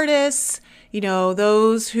individual artists,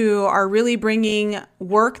 those who are really bringing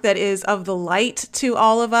work that is of the light to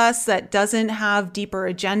all of us, that doesn't have deeper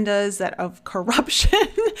agendas, that of corruption.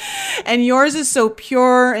 And yours is so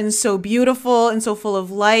pure and so beautiful and so full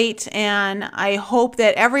of light. And I hope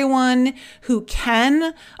that everyone who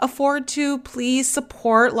can afford to, please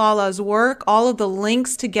support LaLa's work. All of the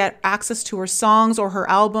links to get access to her songs or her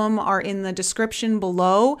album are in the description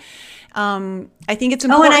below. I think it's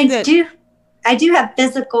important I do have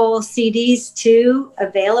physical CDs too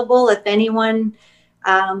available if anyone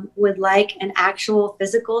would like an actual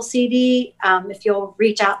physical CD. If you'll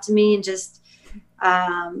reach out to me and just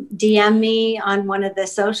DM me on one of the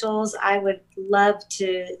socials, I would love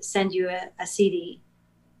to send you a CD.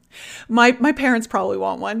 My parents probably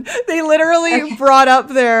want one. They literally brought up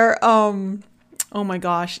their, oh my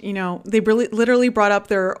gosh, they literally brought up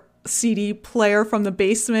their CD player from the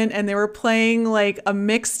basement, and they were playing like a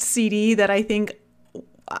mixed CD that I think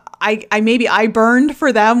I burned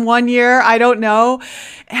for them one year. I don't know.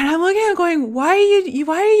 And I'm looking at it going, why are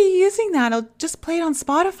you using that? I'll just play it on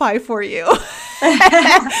Spotify for you.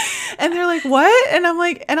 And they're like, what? And I'm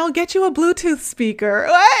like, and I'll get you a Bluetooth speaker.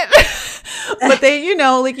 What? But they,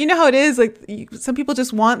 how it is. Like some people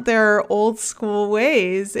just want their old school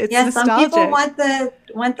ways. It's nostalgic. Some people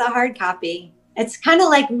want the hard copy. It's kind of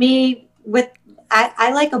like me with,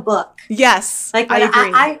 I like a book. Yes, like I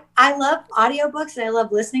agree. I love audiobooks and I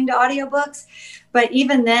love listening to audiobooks. But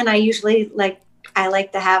even then I usually I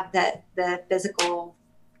like to have the physical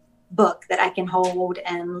book that I can hold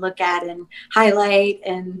and look at and highlight.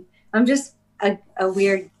 And I'm just I'm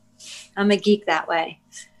a geek that way.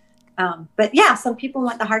 But yeah, some people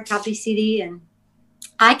want the hard copy CD and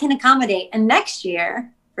I can accommodate. And next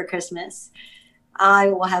year for Christmas, I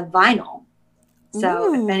will have vinyl.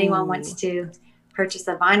 So if anyone wants to purchase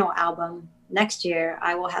a vinyl album next year,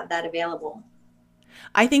 I will have that available.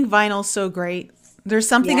 I think vinyl's so great. There's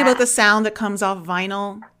something about the sound that comes off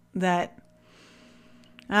vinyl that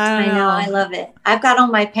I don't know. I love it. I've got all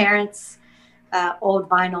my parents' old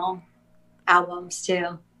vinyl albums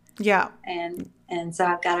too. Yeah. And so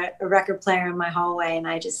I've got a record player in my hallway, and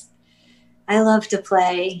I love to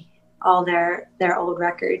play all their old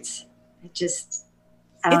records. It's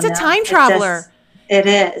a time traveler. It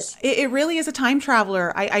is. It really is a time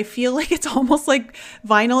traveler. I feel like it's almost like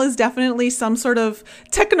vinyl is definitely some sort of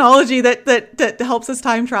technology that helps us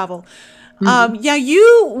time travel. Mm-hmm. Yeah,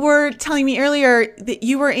 you were telling me earlier that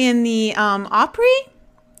you were in the Opry.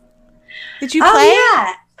 Did you play? Oh,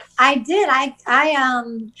 yeah, I did. I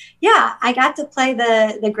got to play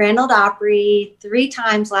the Grand Ole Opry 3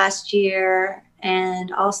 times last year,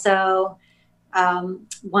 and also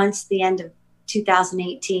once the end of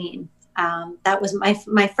 2018. That was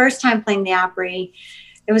my first time playing the Opry.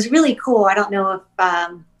 It was really cool. I don't know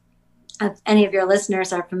if any of your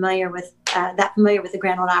listeners are familiar with the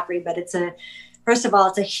Grand Ole Opry, but first of all,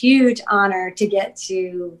 it's a huge honor to get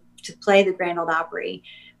to play the Grand Ole Opry.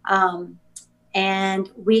 And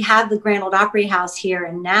we have the Grand Ole Opry House here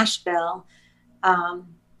in Nashville,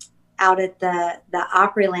 out at the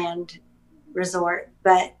Opryland Resort.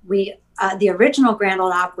 But the original Grand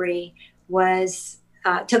Ole Opry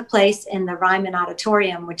took place in the Ryman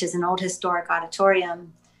Auditorium, which is an old historic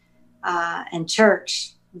auditorium and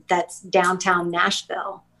church that's downtown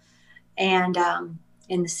Nashville and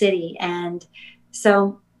in the city. And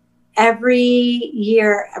so every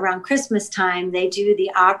year around Christmas time, they do the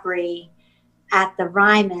Opry at the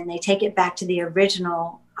Ryman. They take it back to the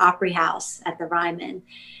original Opry House at the Ryman.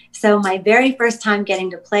 So my very first time getting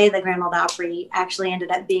to play the Grand Ole Opry actually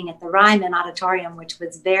ended up being at the Ryman Auditorium, which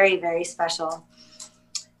was very, very special.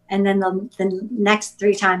 And then the next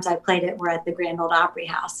 3 times I played it were at the Grand Ole Opry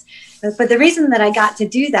House. But the reason that I got to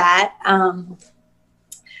do that, I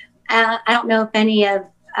don't know if any of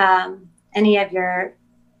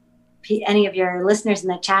your listeners in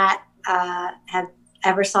the chat have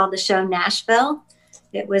ever saw the show Nashville.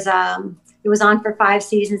 It was on for 5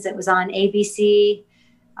 seasons. It was on ABC.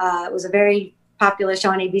 It was a very popular show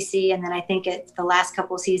on ABC, and then I think the last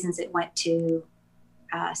couple of seasons it went to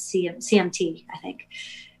CMT, I think.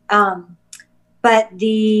 But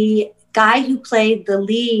the guy who played the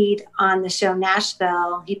lead on the show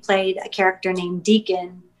Nashville, he played a character named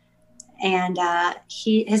Deaton, and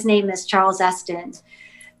his name is Charles Eston,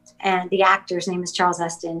 and the actor's name is Charles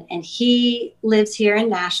Eston, and he lives here in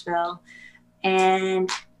Nashville, and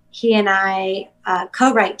he and I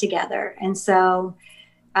co-write together. And so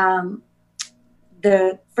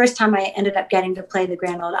the first time I ended up getting to play the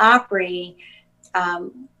Grand Ole Opry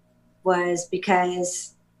was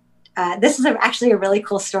because this is actually a really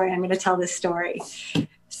cool story. I'm going to tell this story.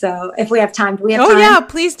 So if we have time, do we have time? Oh, yeah,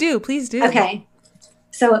 please do. Please do. Okay.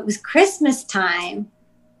 So it was Christmas time,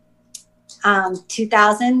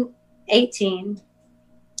 2018,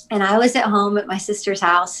 and I was at home at my sister's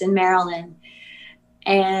house in Maryland,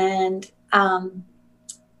 and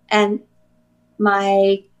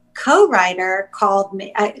my co-writer called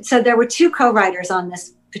me. So there were 2 co-writers on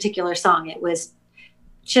this particular song. It was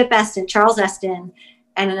Chip Eston, Charles Eston,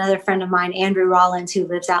 and another friend of mine, Andrew Rollins, who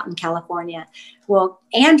lives out in California. Well,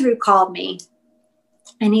 Andrew called me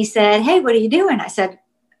and he said, "Hey, what are you doing?" I said,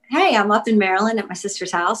 "Hey, I'm up in Maryland at my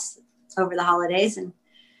sister's house over the holidays." And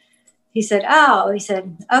he said,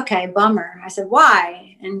 "Okay, bummer." I said,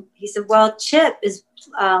 "Why?" And he said, "Well, Chip is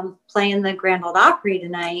playing the Grand Ole Opry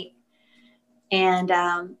tonight. And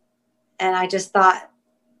I just thought,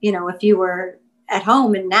 if you were at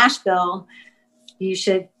home in Nashville, you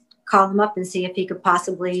should call him up and see if he could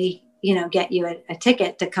possibly, get you a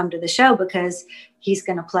ticket to come to the show because he's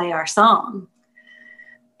going to play our song."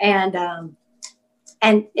 And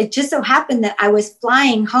it just so happened that I was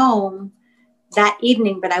flying home that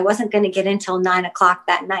evening, but I wasn't going to get in till 9:00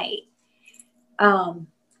 that night.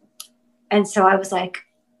 And so I was like,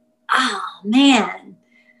 oh man,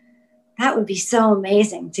 that would be so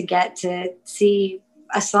amazing to get to see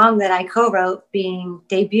a song that I co-wrote being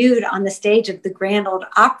debuted on the stage of the Grand Ole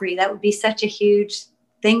Opry. That would be such a huge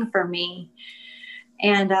thing for me.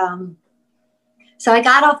 And so I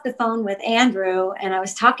got off the phone with Andrew and I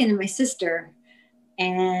was talking to my sister,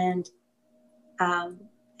 and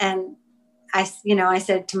I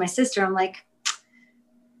said to my sister, I'm like,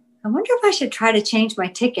 I wonder if I should try to change my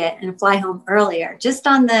ticket and fly home earlier, just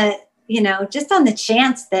on the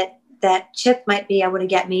chance that Chip might be able to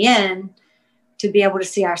get me in to be able to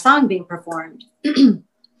see our song being performed. And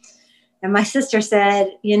my sister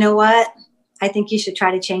said, "You know what? I think you should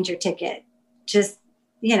try to change your ticket. Just,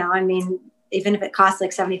 even if it costs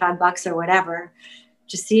like $75 or whatever,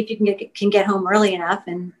 just see if you can get home early enough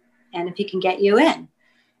and if he can get you in."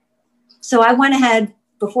 So I went ahead,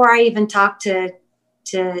 before I even talked to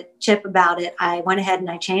Chip about it, I went ahead and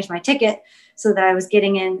I changed my ticket so that I was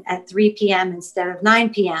getting in at 3 p.m. instead of 9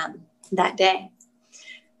 p.m. that day.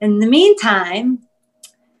 In the meantime,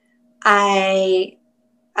 I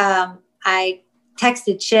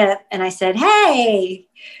texted Chip and I said, "Hey,"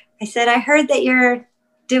 I said, "I heard that you're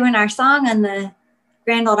doing our song on the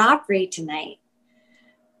Grand Ole Opry tonight."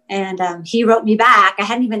 And he wrote me back. I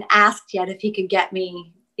hadn't even asked yet if he could get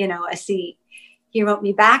me, a seat. He wrote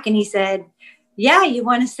me back and he said, "Yeah, you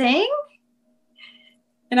want to sing?"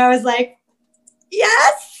 And I was like,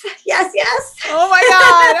 yes. Oh my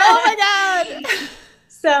God.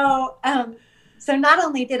 So not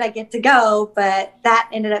only did I get to go, but that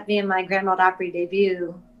ended up being my Grand Ole Opry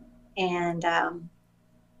debut. And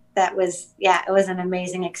it was an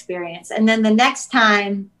amazing experience. And then the next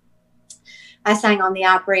time I sang on the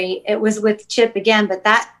Opry, it was with Chip again, but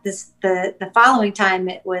the following time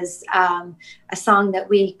it was a song that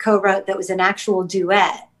we co-wrote that was an actual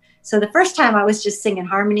duet. So the first time I was just singing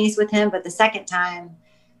harmonies with him, but the second time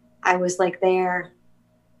I was like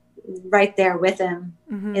right there with him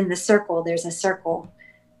in the circle. There's a circle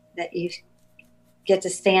that you get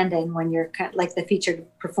to stand in when you're kind of like the featured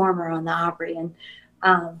performer on the Opry.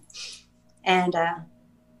 And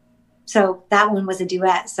so that one was a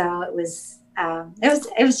duet. So it was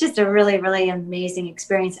just a really, really amazing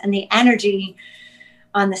experience. And the energy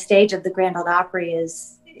on the stage of the Grand Ole Opry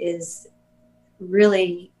is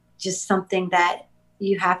really just something that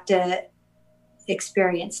you have to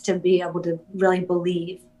experience to be able to really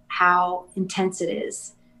believe how intense it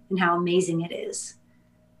is and how amazing it is.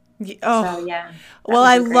 Oh, so, yeah. Well,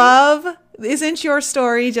 I love isn't your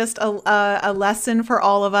story just a lesson for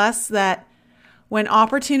all of us that when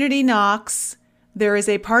opportunity knocks, there is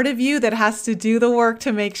a part of you that has to do the work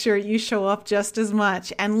to make sure you show up just as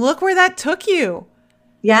much. And look where that took you.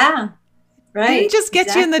 Yeah, right. It didn't just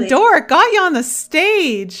get you in the door. It got you on the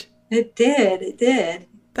stage. It did. It did.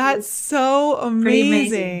 That's so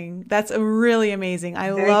amazing. That's really amazing. I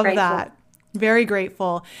love that. Very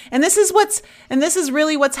grateful. And this is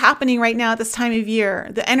really what's happening right now at this time of year.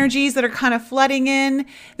 The energies that are kind of flooding in.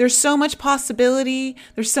 There's so much possibility.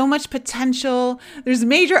 There's so much potential. There's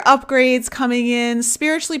major upgrades coming in.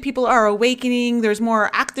 Spiritually, people are awakening. There's more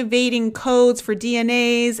activating codes for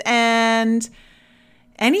DNAs, and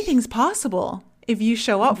anything's possible if you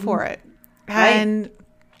show up for it. And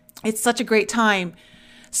it's such a great time.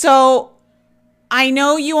 So I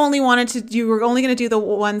know you were only going to do the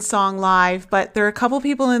one song live, but there are a couple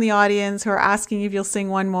people in the audience who are asking if you'll sing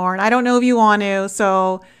one more. And I don't know if you want to.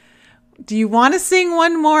 So do you want to sing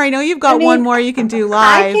one more? I know you've got one more you can do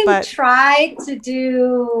live. I can try to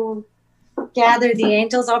do Gather the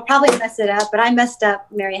Angels. I'll probably mess it up, but I messed up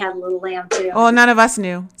Mary Had a Little Lamb too. Oh, none of us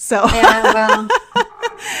knew. So yeah, well,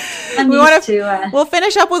 we'll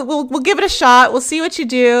finish up with, we'll give it a shot. We'll see what you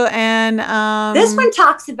do. And this one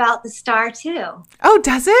talks about the star too. Oh,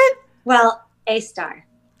 does it? Well, a star.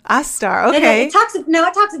 A star. Okay. It talks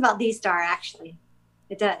about the star, actually.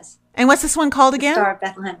 It does. And what's this one called again? The Star of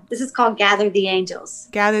Bethlehem. This is called Gather the Angels.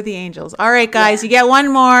 Gather the Angels. All right, guys, you get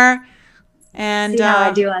one more. And see how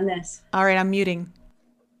I do on this. All right, I'm muting.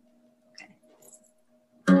 Okay.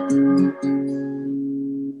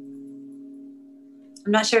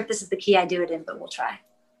 I'm not sure if this is the key I do it in, but we'll try.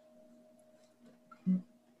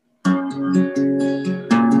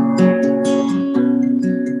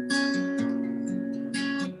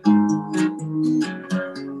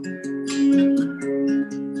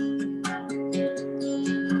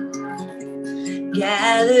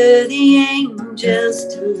 Gather the angels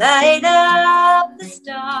to light up the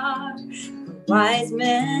star, for wise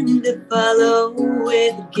men to follow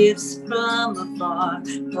with gifts from afar,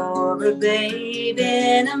 for a babe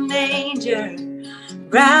in a manger,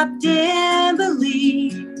 wrapped in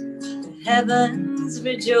belief. The heavens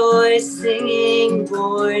rejoice, singing,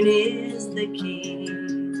 born is the King.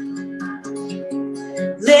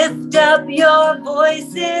 Lift up your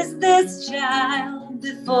voices, this child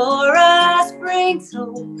before us brings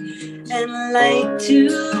hope and light to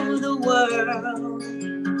the world.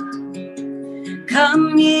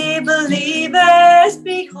 Come ye believers,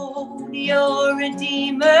 behold your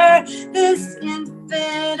Redeemer, this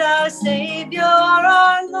infant, our Savior,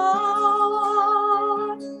 our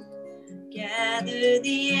Lord. Gather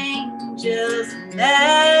the angels,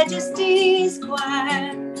 majesty's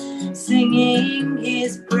choir, singing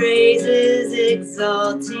his praises,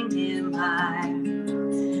 exalting him high.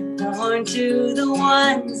 Born to the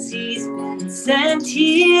ones he's been sent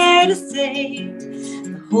here to save,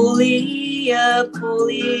 the Holy of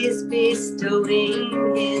Holies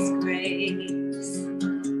bestowing his grace.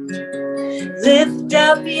 Lift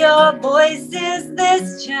up your voices,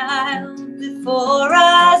 this child before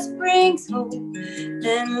us brings hope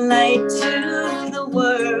and light to the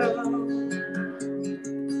world.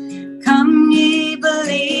 Come ye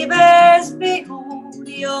believers, behold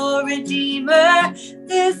your Redeemer,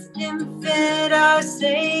 this infant, our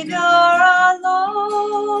Savior, our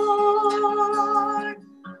Lord.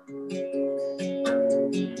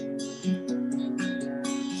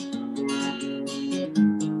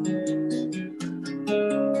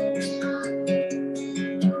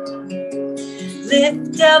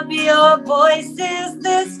 Lift up your voices,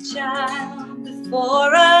 this child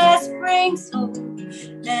before us brings hope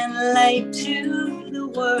and light to the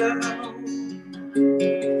world.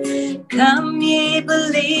 Come ye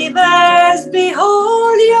believers,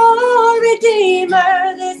 behold your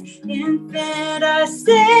Redeemer, this infant, our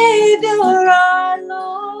Savior, our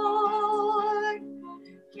Lord.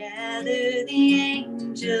 Gather the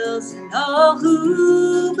angels and all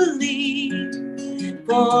who believe,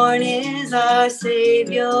 born is our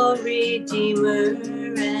Savior, Redeemer,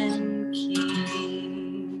 and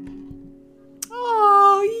King.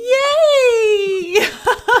 Oh, yay!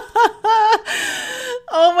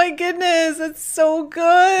 Oh my goodness, that's so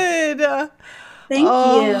good. Thank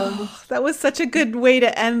you. That was such a good way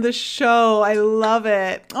to end the show. I love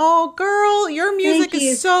it. Oh, girl, your music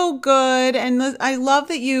is so good. And I love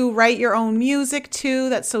that you write your own music too.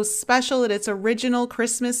 That's so special that it's original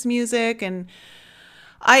Christmas music. And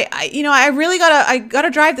I really gotta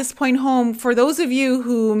drive this point home for those of you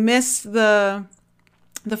who missed the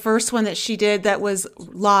first one that she did that was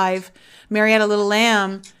live, Mary Had a Little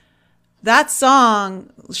Lamb. that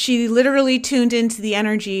song, she literally tuned into the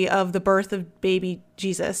energy of the birth of baby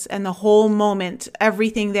Jesus and the whole moment,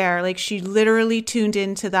 everything there. Like she literally tuned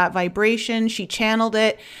into that vibration. She channeled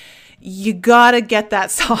it. You gotta get that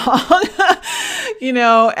song,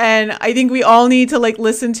 and I think we all need to like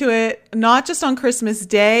listen to it, not just on Christmas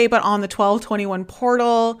Day, but on the 1221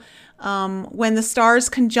 portal, when the stars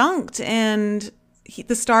conjunct and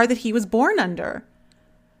the star that he was born under,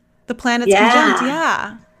 the planets conjunct.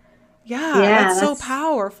 Yeah, that's so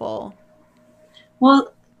powerful.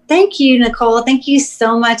 Well, thank you, Nicole. Thank you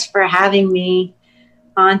so much for having me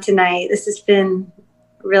on tonight. This has been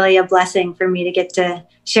really a blessing for me to get to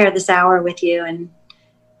share this hour with you and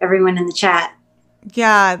everyone in the chat.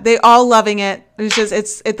 Yeah, they all loving it.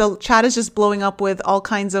 The chat is just blowing up with all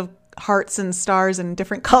kinds of hearts and stars and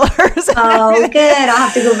different colors. Oh, good. I'll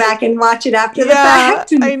have to go back and watch it after the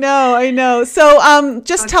fact. I know. So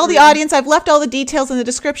just tell the audience, I've left all the details in the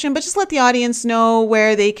description, but just let the audience know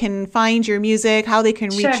where they can find your music, how they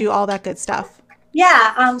can reach you, all that good stuff.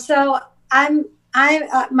 Yeah. So my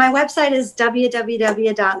website is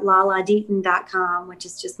www.LaLaDeaton.com, which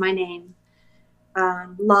is just my name.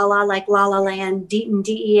 LaLa, like La La Land, Deaton,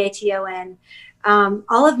 Deaton.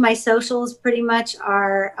 All of my socials pretty much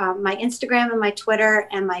are my Instagram and my Twitter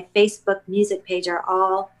and my Facebook music page are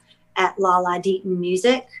all at LaLa Deaton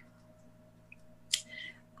Music.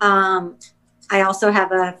 I also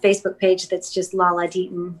have a Facebook page that's just LaLa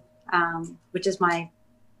Deaton, which is my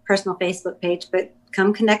personal Facebook page, but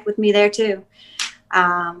come connect with me there too.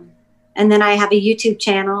 And then I have a YouTube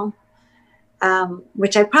channel,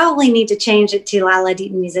 which I probably need to change it to LaLa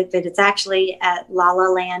Deaton Music, but it's actually at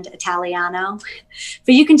LaLa Land Italiano.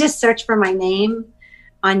 But you can just search for my name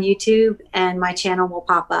on YouTube and my channel will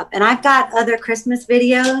pop up. And I've got other Christmas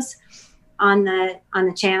videos on the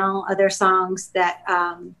channel, other songs that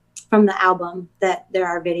from the album that there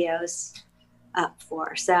are videos up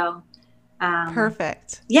for. So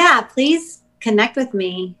perfect. Yeah, please connect with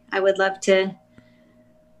me. I would love to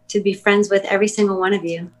be friends with every single one of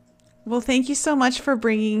you. Well, thank you so much for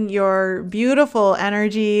bringing your beautiful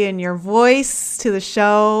energy and your voice to the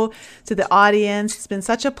show, to the audience. It's been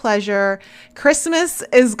such a pleasure.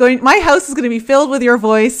 My house is going to be filled with your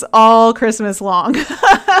voice all Christmas long.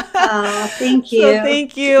 Oh, thank you. So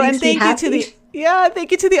thank you. And thank you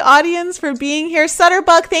to the audience for being here.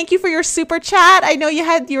 Sutterbuck, thank you for your super chat. I know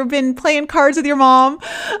you've been playing cards with your mom.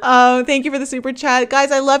 Thank you for the super chat.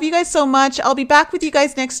 Guys, I love you guys so much. I'll be back with you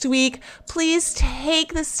guys next week. Please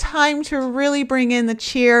take this time to really bring in the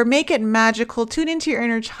cheer, make it magical, tune into your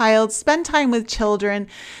inner child, spend time with children.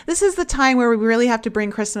 This is the time where we really have to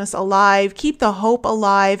bring Christmas alive, keep the hope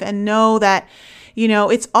alive, and know that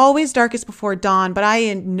it's always darkest before dawn, but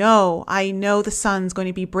I know the sun's going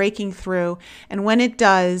to be breaking through. And when it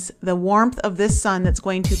does, the warmth of this sun that's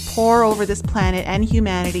going to pour over this planet and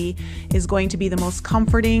humanity is going to be the most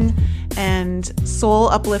comforting and soul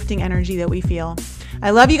uplifting energy that we feel.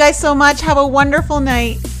 I love you guys so much. Have a wonderful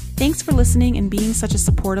night. Thanks for listening and being such a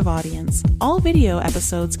supportive audience. All video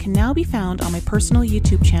episodes can now be found on my personal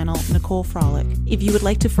YouTube channel, Nicole Frolic. If you would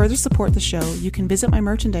like to further support the show, you can visit my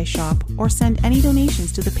merchandise shop or send any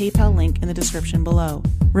donations to the PayPal link in the description below.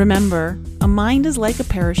 Remember, a mind is like a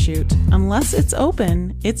parachute. Unless it's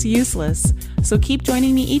open, it's useless. So keep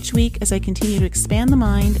joining me each week as I continue to expand the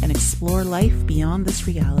mind and explore life beyond this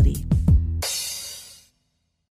reality.